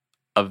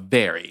a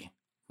very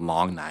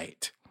long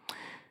night.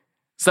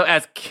 So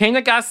as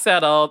Kenya got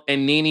settled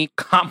and Nene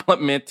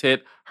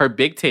complimented her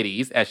big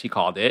titties, as she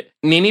called it,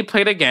 Nene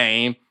played a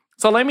game.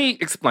 So let me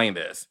explain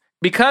this.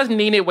 Because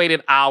Nene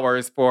waited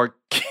hours for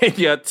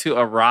Kenya to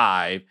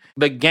arrive,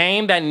 the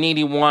game that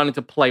Nene wanted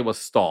to play was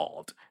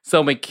stalled.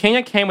 So when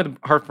Kenya came with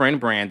her friend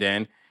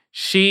Brandon,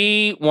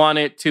 she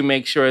wanted to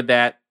make sure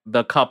that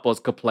the couples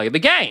could play the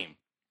game.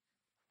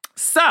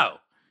 So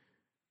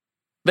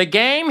the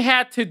game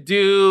had to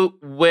do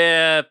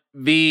with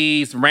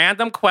these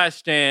random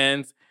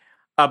questions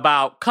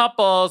about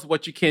couples,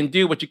 what you can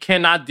do, what you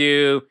cannot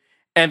do.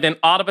 And then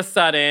all of a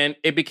sudden,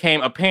 it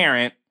became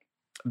apparent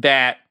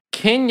that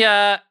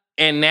Kenya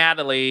and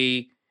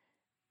Natalie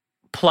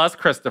plus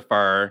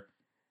Christopher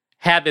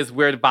had this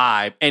weird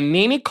vibe. And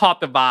Nene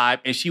caught the vibe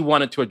and she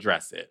wanted to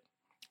address it.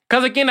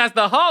 Because again, as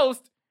the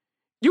host,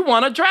 you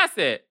want to address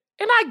it.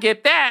 And I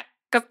get that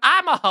because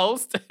I'm a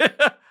host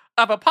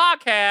of a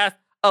podcast,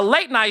 a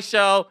late night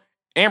show,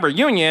 and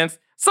reunions.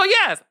 So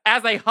yes,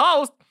 as a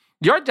host,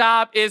 your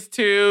job is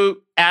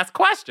to ask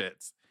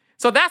questions.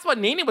 So that's what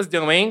Nene was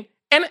doing.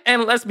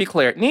 And let's be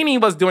clear, Nene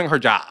was doing her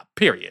job,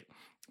 period.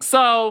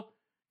 So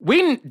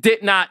we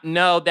did not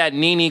know that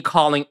Nene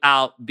calling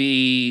out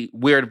the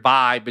weird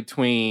vibe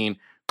between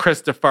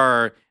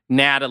Christopher,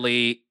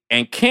 Natalie,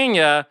 and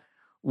Kenya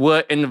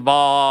would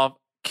involve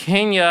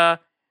Kenya,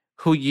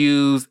 who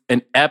used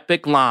an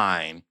epic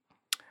line,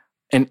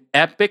 an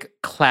epic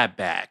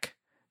clapback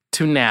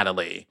to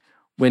Natalie.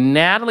 When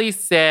Natalie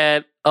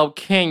said, oh,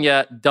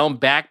 Kenya, don't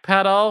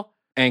backpedal,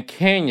 and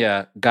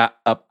Kenya got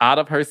up out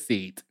of her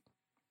seat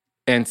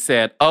and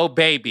said, oh,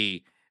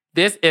 baby,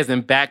 this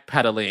isn't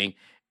backpedaling,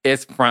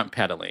 it's front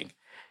pedaling.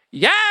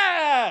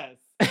 Yes!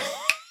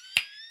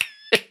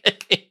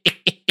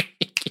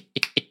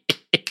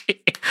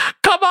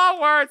 Come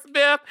on,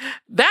 wordsmith.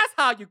 That's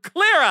how you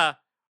clear a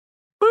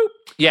boop.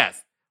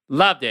 Yes,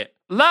 loved it.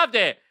 Loved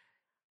it.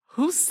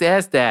 Who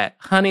says that?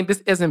 Honey,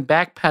 this isn't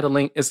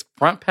backpedaling, it's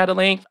front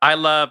pedaling. I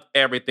loved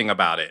everything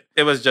about it.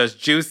 It was just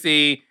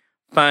juicy,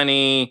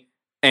 funny,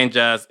 and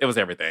it was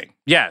everything.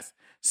 Yes.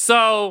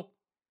 So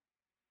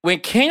when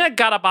Kenya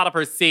got up out of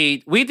her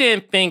seat, we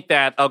didn't think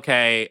that,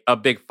 okay, a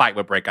big fight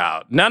would break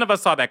out. None of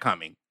us saw that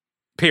coming,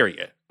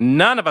 period.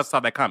 None of us saw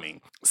that coming.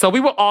 So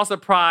we were all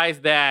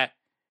surprised that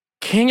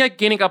Kenya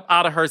getting up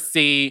out of her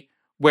seat,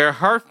 where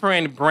her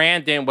friend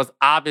Brandon was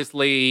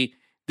obviously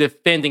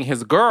defending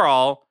his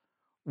girl,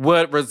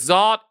 would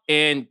result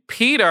in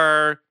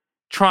Peter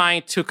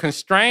trying to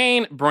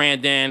constrain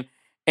Brandon,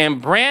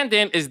 and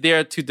Brandon is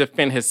there to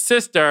defend his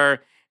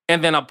sister,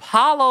 and then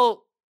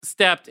Apollo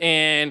stepped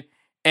in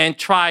and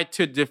tried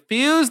to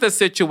diffuse the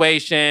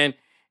situation.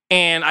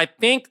 And I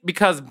think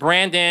because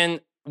Brandon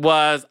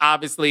was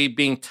obviously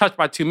being touched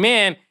by two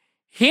men,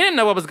 he didn't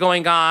know what was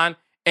going on,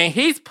 and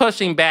he's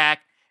pushing back.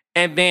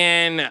 And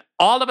then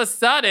all of a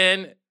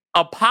sudden,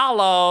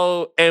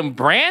 Apollo and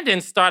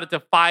Brandon started to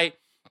fight,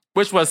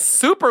 which was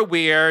super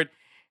weird.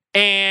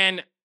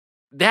 And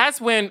that's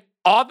when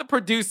all the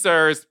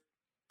producers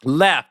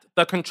left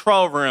the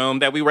control room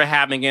that we were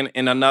having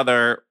in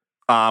another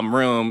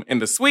room in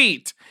the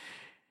suite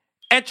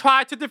and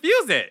tried to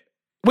diffuse it.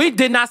 We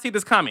did not see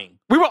this coming.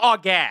 We were all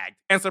gagged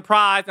and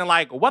surprised and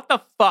like, what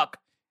the fuck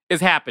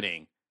is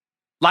happening?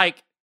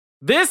 Like,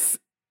 this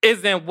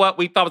isn't what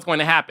we thought was going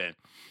to happen.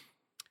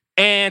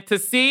 And to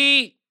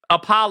see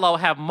Apollo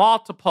have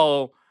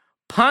multiple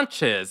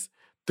punches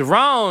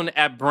thrown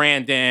at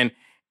Brandon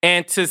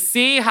and to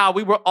see how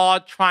we were all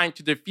trying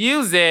to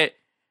diffuse it,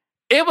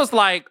 it was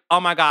like, oh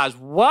my gosh,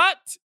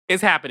 what is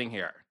happening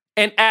here?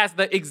 And as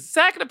the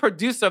executive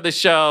producer of the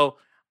show,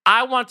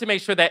 I wanted to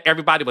make sure that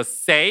everybody was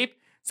safe.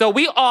 So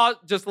we all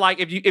just like,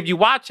 if you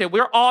watch it,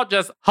 we're all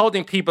just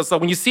holding people. So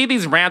when you see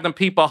these random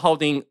people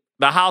holding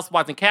the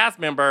housewives and cast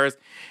members,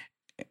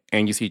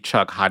 and you see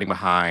Chuck hiding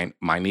behind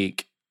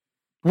Monique,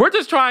 we're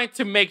just trying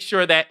to make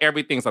sure that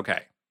everything's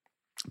okay.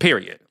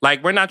 Period.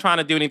 Like, we're not trying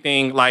to do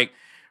anything. Like,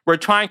 we're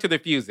trying to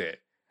diffuse it.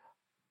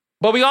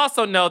 But we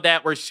also know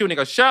that we're shooting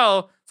a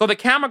show, so the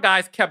camera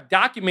guys kept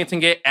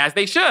documenting it as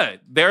they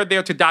should. They're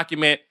there to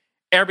document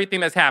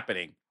everything that's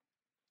happening.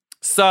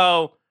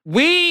 So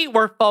we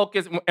were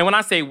focused, and when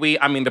I say we,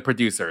 I mean the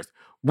producers.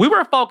 We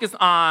were focused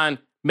on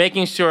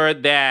making sure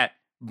that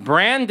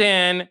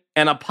Brandon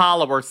and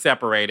Apollo were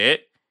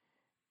separated.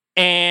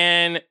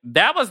 And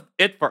that was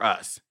it for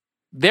us.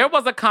 There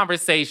was a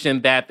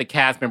conversation that the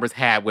cast members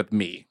had with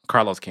me,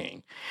 Carlos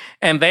King.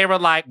 And they were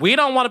like, we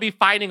don't want to be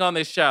fighting on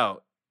this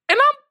show. And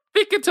I'm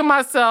thinking to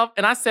myself,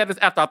 and I said this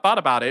after I thought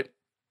about it,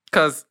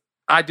 because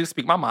I do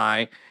speak my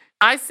mind.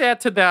 I said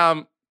to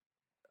them,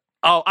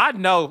 oh, I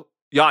know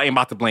y'all ain't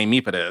about to blame me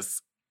for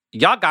this.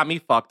 Y'all got me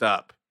fucked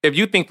up. If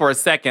you think for a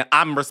second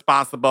I'm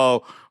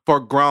responsible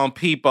for grown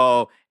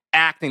people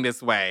acting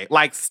this way,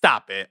 like,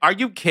 stop it. Are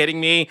you kidding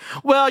me?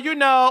 Well,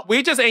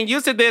 we just ain't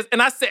used to this.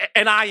 And I said,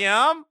 and I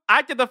am.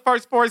 I did the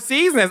first 4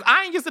 seasons.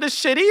 I ain't used to this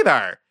shit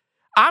either.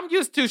 I'm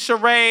used to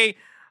Sheree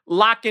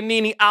locking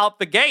Nene out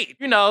the gate,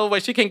 where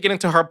she can't get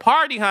into her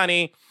party,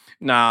 honey.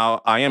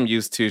 Now, I am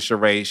used to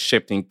Sheree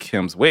shifting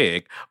Kim's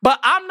wig, but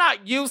I'm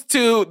not used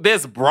to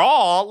this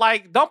brawl.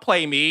 Like, don't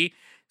play me.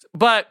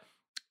 But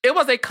it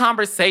was a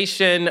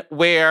conversation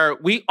where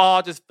we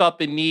all just felt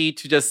the need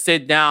to just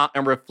sit down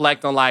and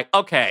reflect on, like,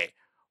 okay,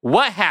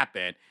 what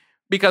happened?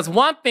 Because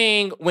one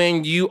thing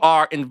when you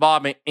are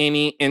involved in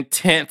any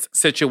intense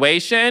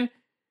situation,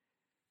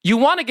 you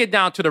want to get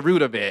down to the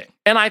root of it.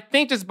 And I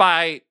think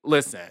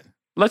listen,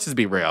 let's just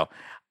be real.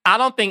 I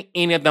don't think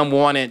any of them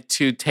wanted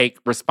to take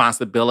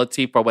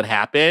responsibility for what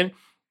happened,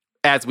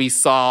 as we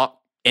saw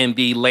in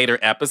the later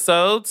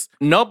episodes.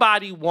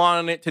 Nobody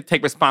wanted to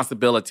take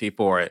responsibility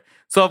for it.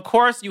 So, of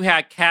course, you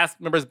had cast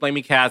members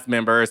blaming cast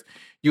members.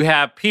 You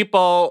have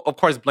people, of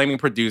course, blaming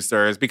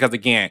producers because,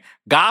 again,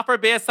 God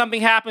forbid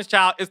something happens,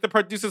 child, it's the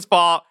producer's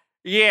fault.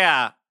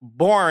 Yeah,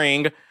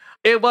 boring.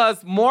 It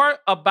was more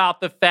about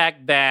the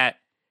fact that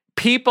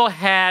people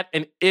had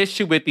an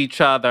issue with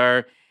each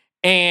other,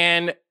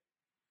 and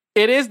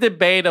it is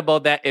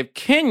debatable that if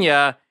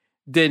Kenya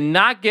did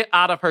not get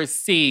out of her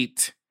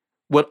seat,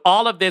 would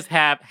all of this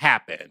have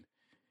happened?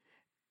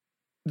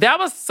 That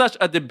was such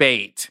a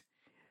debate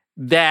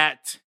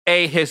that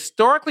a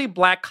historically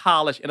Black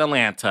college in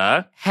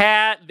Atlanta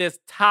had this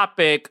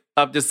topic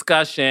of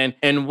discussion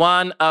in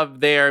one of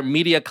their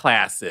media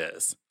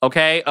classes,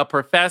 okay? A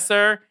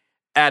professor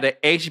at a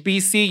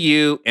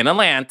HBCU in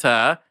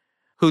Atlanta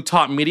who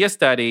taught media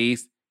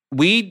studies,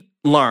 we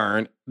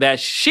learned that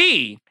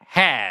she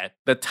had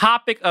the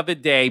topic of the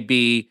day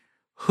be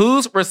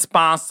who's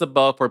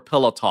responsible for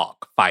pillow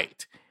talk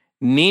fight,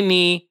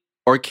 Nene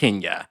or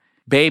Kenya.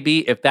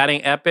 Baby, if that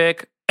ain't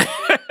epic.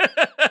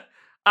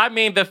 I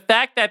mean, the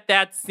fact that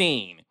that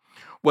scene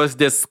was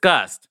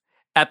discussed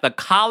at the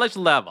college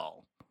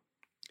level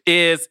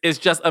is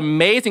just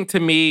amazing to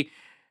me,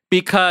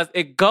 because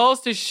it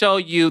goes to show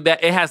you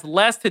that it has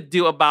less to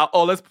do about,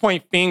 oh, let's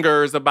point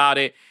fingers about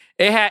it.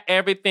 It had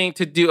everything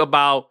to do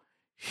about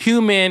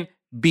human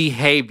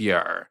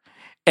behavior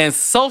and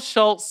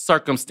social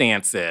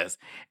circumstances.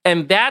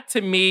 And that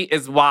to me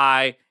is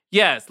why,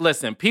 yes,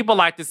 listen, people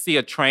like to see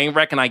a train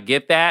wreck, and I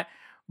get that.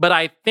 But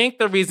I think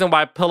the reason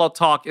why Pillow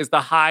Talk is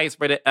the highest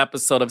rated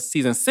episode of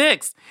season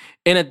 6,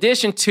 in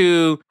addition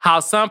to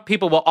how some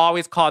people will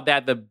always call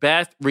that the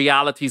best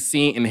reality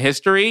scene in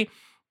history,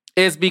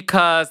 is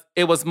because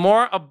it was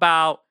more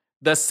about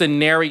the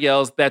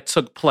scenarios that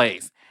took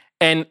place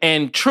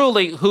and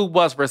truly who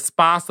was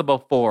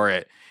responsible for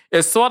it.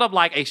 It's sort of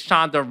like a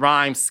Shonda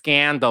Rhimes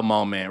scandal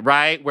moment,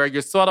 right? Where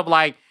you're sort of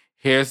like,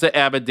 here's the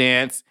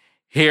evidence,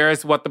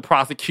 here's what the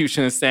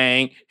prosecution is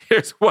saying,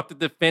 here's what the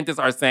defendants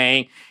are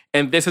saying,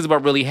 and this is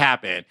what really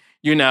happened.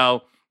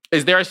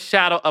 Is there a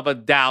shadow of a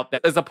doubt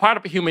that is a part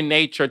of human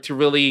nature to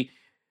really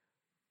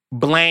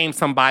blame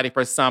somebody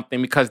for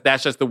something, because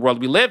that's just the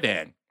world we live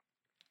in?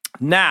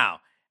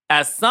 Now,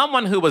 as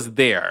someone who was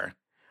there,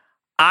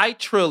 I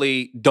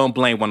truly don't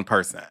blame one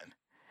person.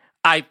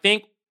 I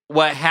think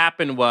what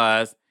happened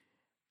was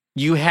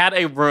you had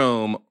a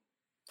room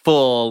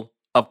full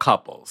of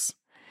couples,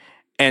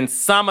 and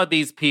some of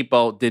these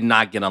people did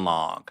not get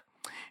along.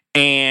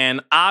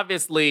 And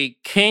obviously,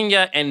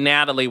 Kenya and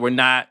Natalie were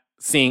not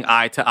seeing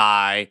eye to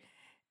eye,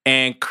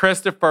 and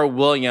Christopher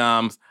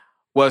Williams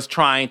was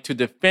trying to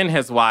defend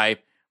his wife.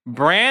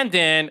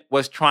 Brandon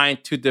was trying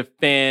to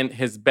defend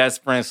his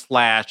best friend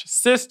 /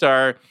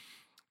 sister.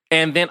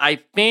 And then I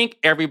think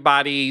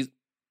everybody's,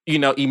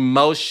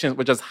 emotions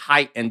were just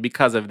heightened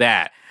because of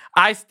that.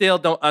 I still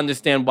don't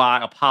understand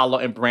why Apollo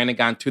and Brandon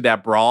got into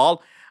that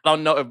brawl. I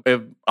don't know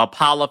if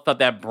Apollo felt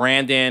that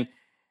Brandon,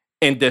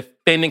 in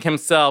defending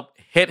himself,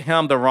 hit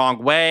him the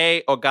wrong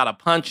way or got a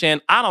punch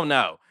in. I don't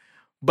know.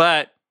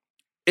 But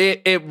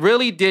it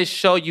really did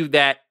show you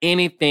that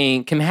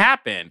anything can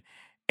happen.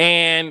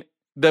 And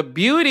the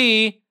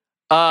beauty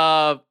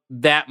of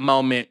that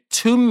moment,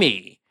 to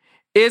me,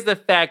 is the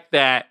fact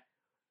that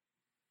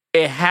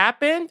it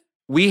happened.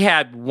 We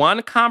had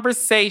one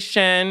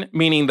conversation,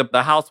 meaning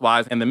the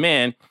housewives and the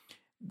men.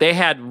 They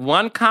had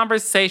one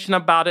conversation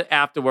about it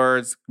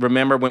afterwards.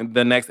 Remember when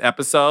the next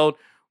episode,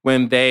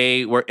 when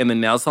they were in the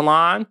nail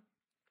salon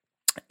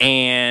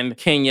and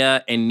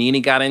Kenya and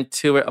Nene got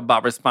into it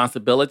about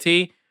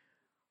responsibility,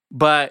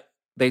 but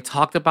they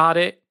talked about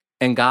it.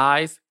 And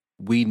guys,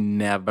 we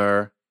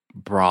never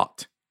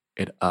brought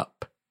it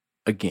up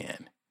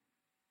again.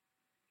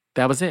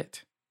 That was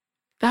it.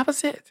 That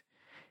was it.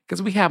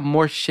 Because we have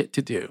more shit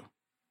to do.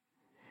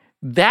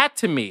 That,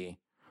 to me,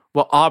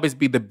 will always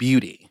be the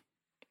beauty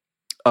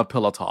of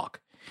Pillow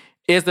Talk,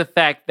 is the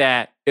fact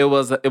that it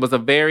was a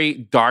very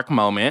dark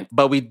moment,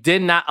 but we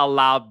did not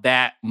allow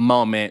that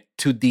moment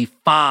to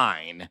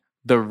define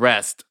the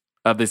rest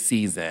of the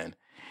season.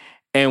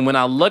 And when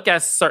I look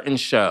at certain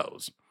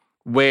shows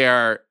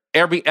where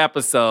every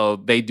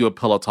episode they do a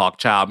Pillow Talk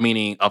child,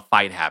 meaning a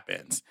fight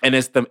happens, and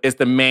it's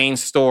the main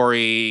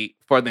story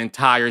for the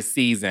entire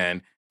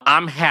season,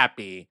 I'm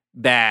happy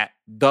that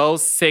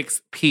those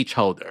 6 peach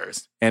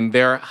holders and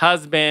their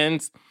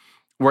husbands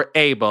were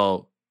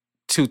able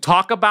to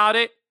talk about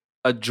it,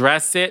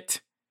 address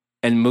it,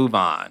 and move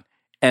on.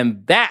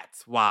 And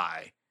that's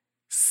why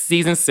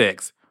season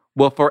 6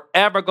 will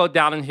forever go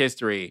down in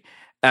history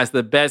as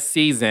the best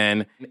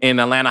season in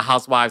Atlanta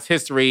Housewives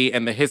history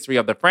and the history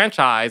of the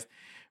franchise,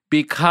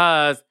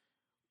 because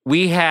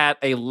we had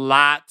a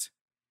lot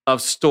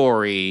of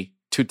story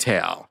to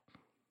tell.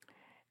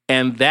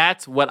 And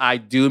that's what I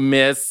do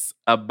miss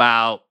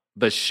about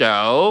the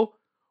show,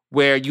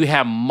 where you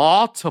have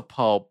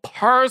multiple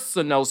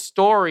personal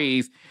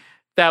stories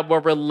that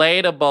were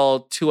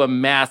relatable to a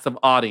massive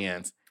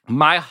audience.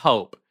 My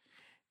hope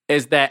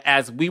is that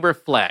as we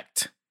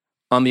reflect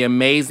on the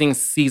amazing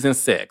season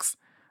 6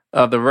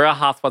 of The Real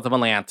Housewives of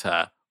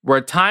Atlanta,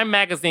 where Time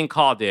Magazine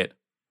called it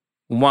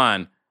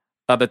one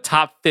of the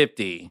top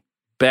 50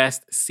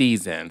 best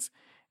seasons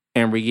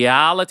in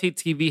reality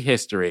TV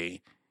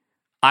history,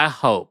 I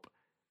hope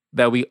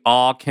that we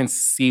all can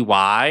see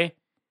why.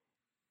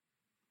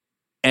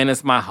 And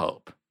it's my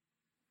hope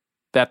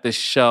that the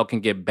show can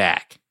get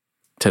back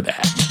to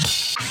that.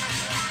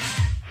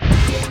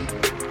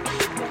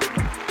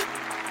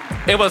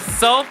 It was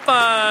so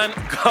fun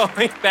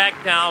going back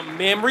down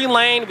memory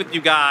lane with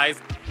you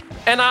guys,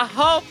 and I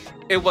hope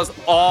it was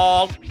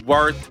all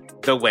worth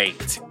the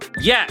wait.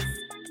 Yes,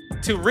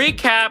 to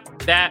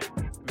recap that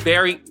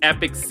very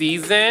epic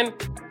season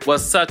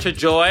was such a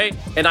joy,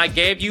 and I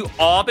gave you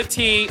all the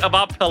tea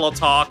about Pillow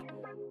Talk,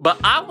 but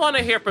I want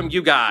to hear from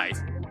you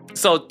guys.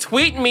 So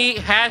tweet me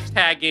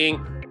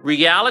hashtagging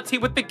Reality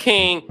with the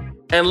King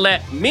and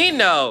let me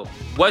know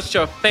what's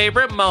your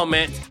favorite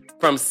moment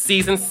from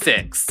season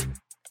 6.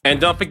 And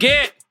don't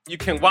forget, you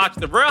can watch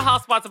The Real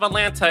Housewives of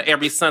Atlanta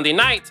every Sunday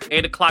night,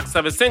 8 o'clock,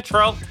 7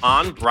 Central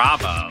on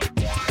Bravo.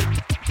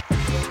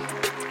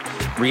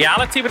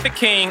 Reality with the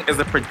King is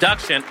a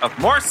production of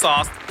More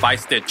Sauce by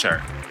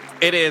Stitcher.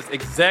 It is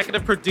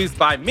executive produced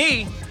by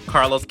me,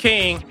 Carlos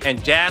King,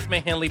 and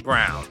Jasmine Henley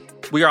Brown.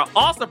 We are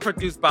also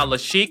produced by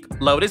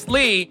LaChic Lotus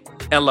Lee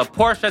and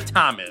LaPortia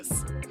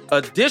Thomas.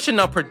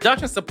 Additional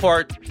production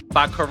support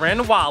by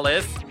Corinne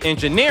Wallace.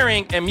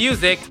 Engineering and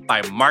music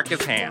by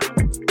Marcus Ham.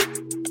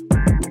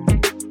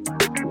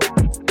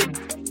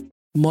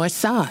 More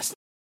sauce.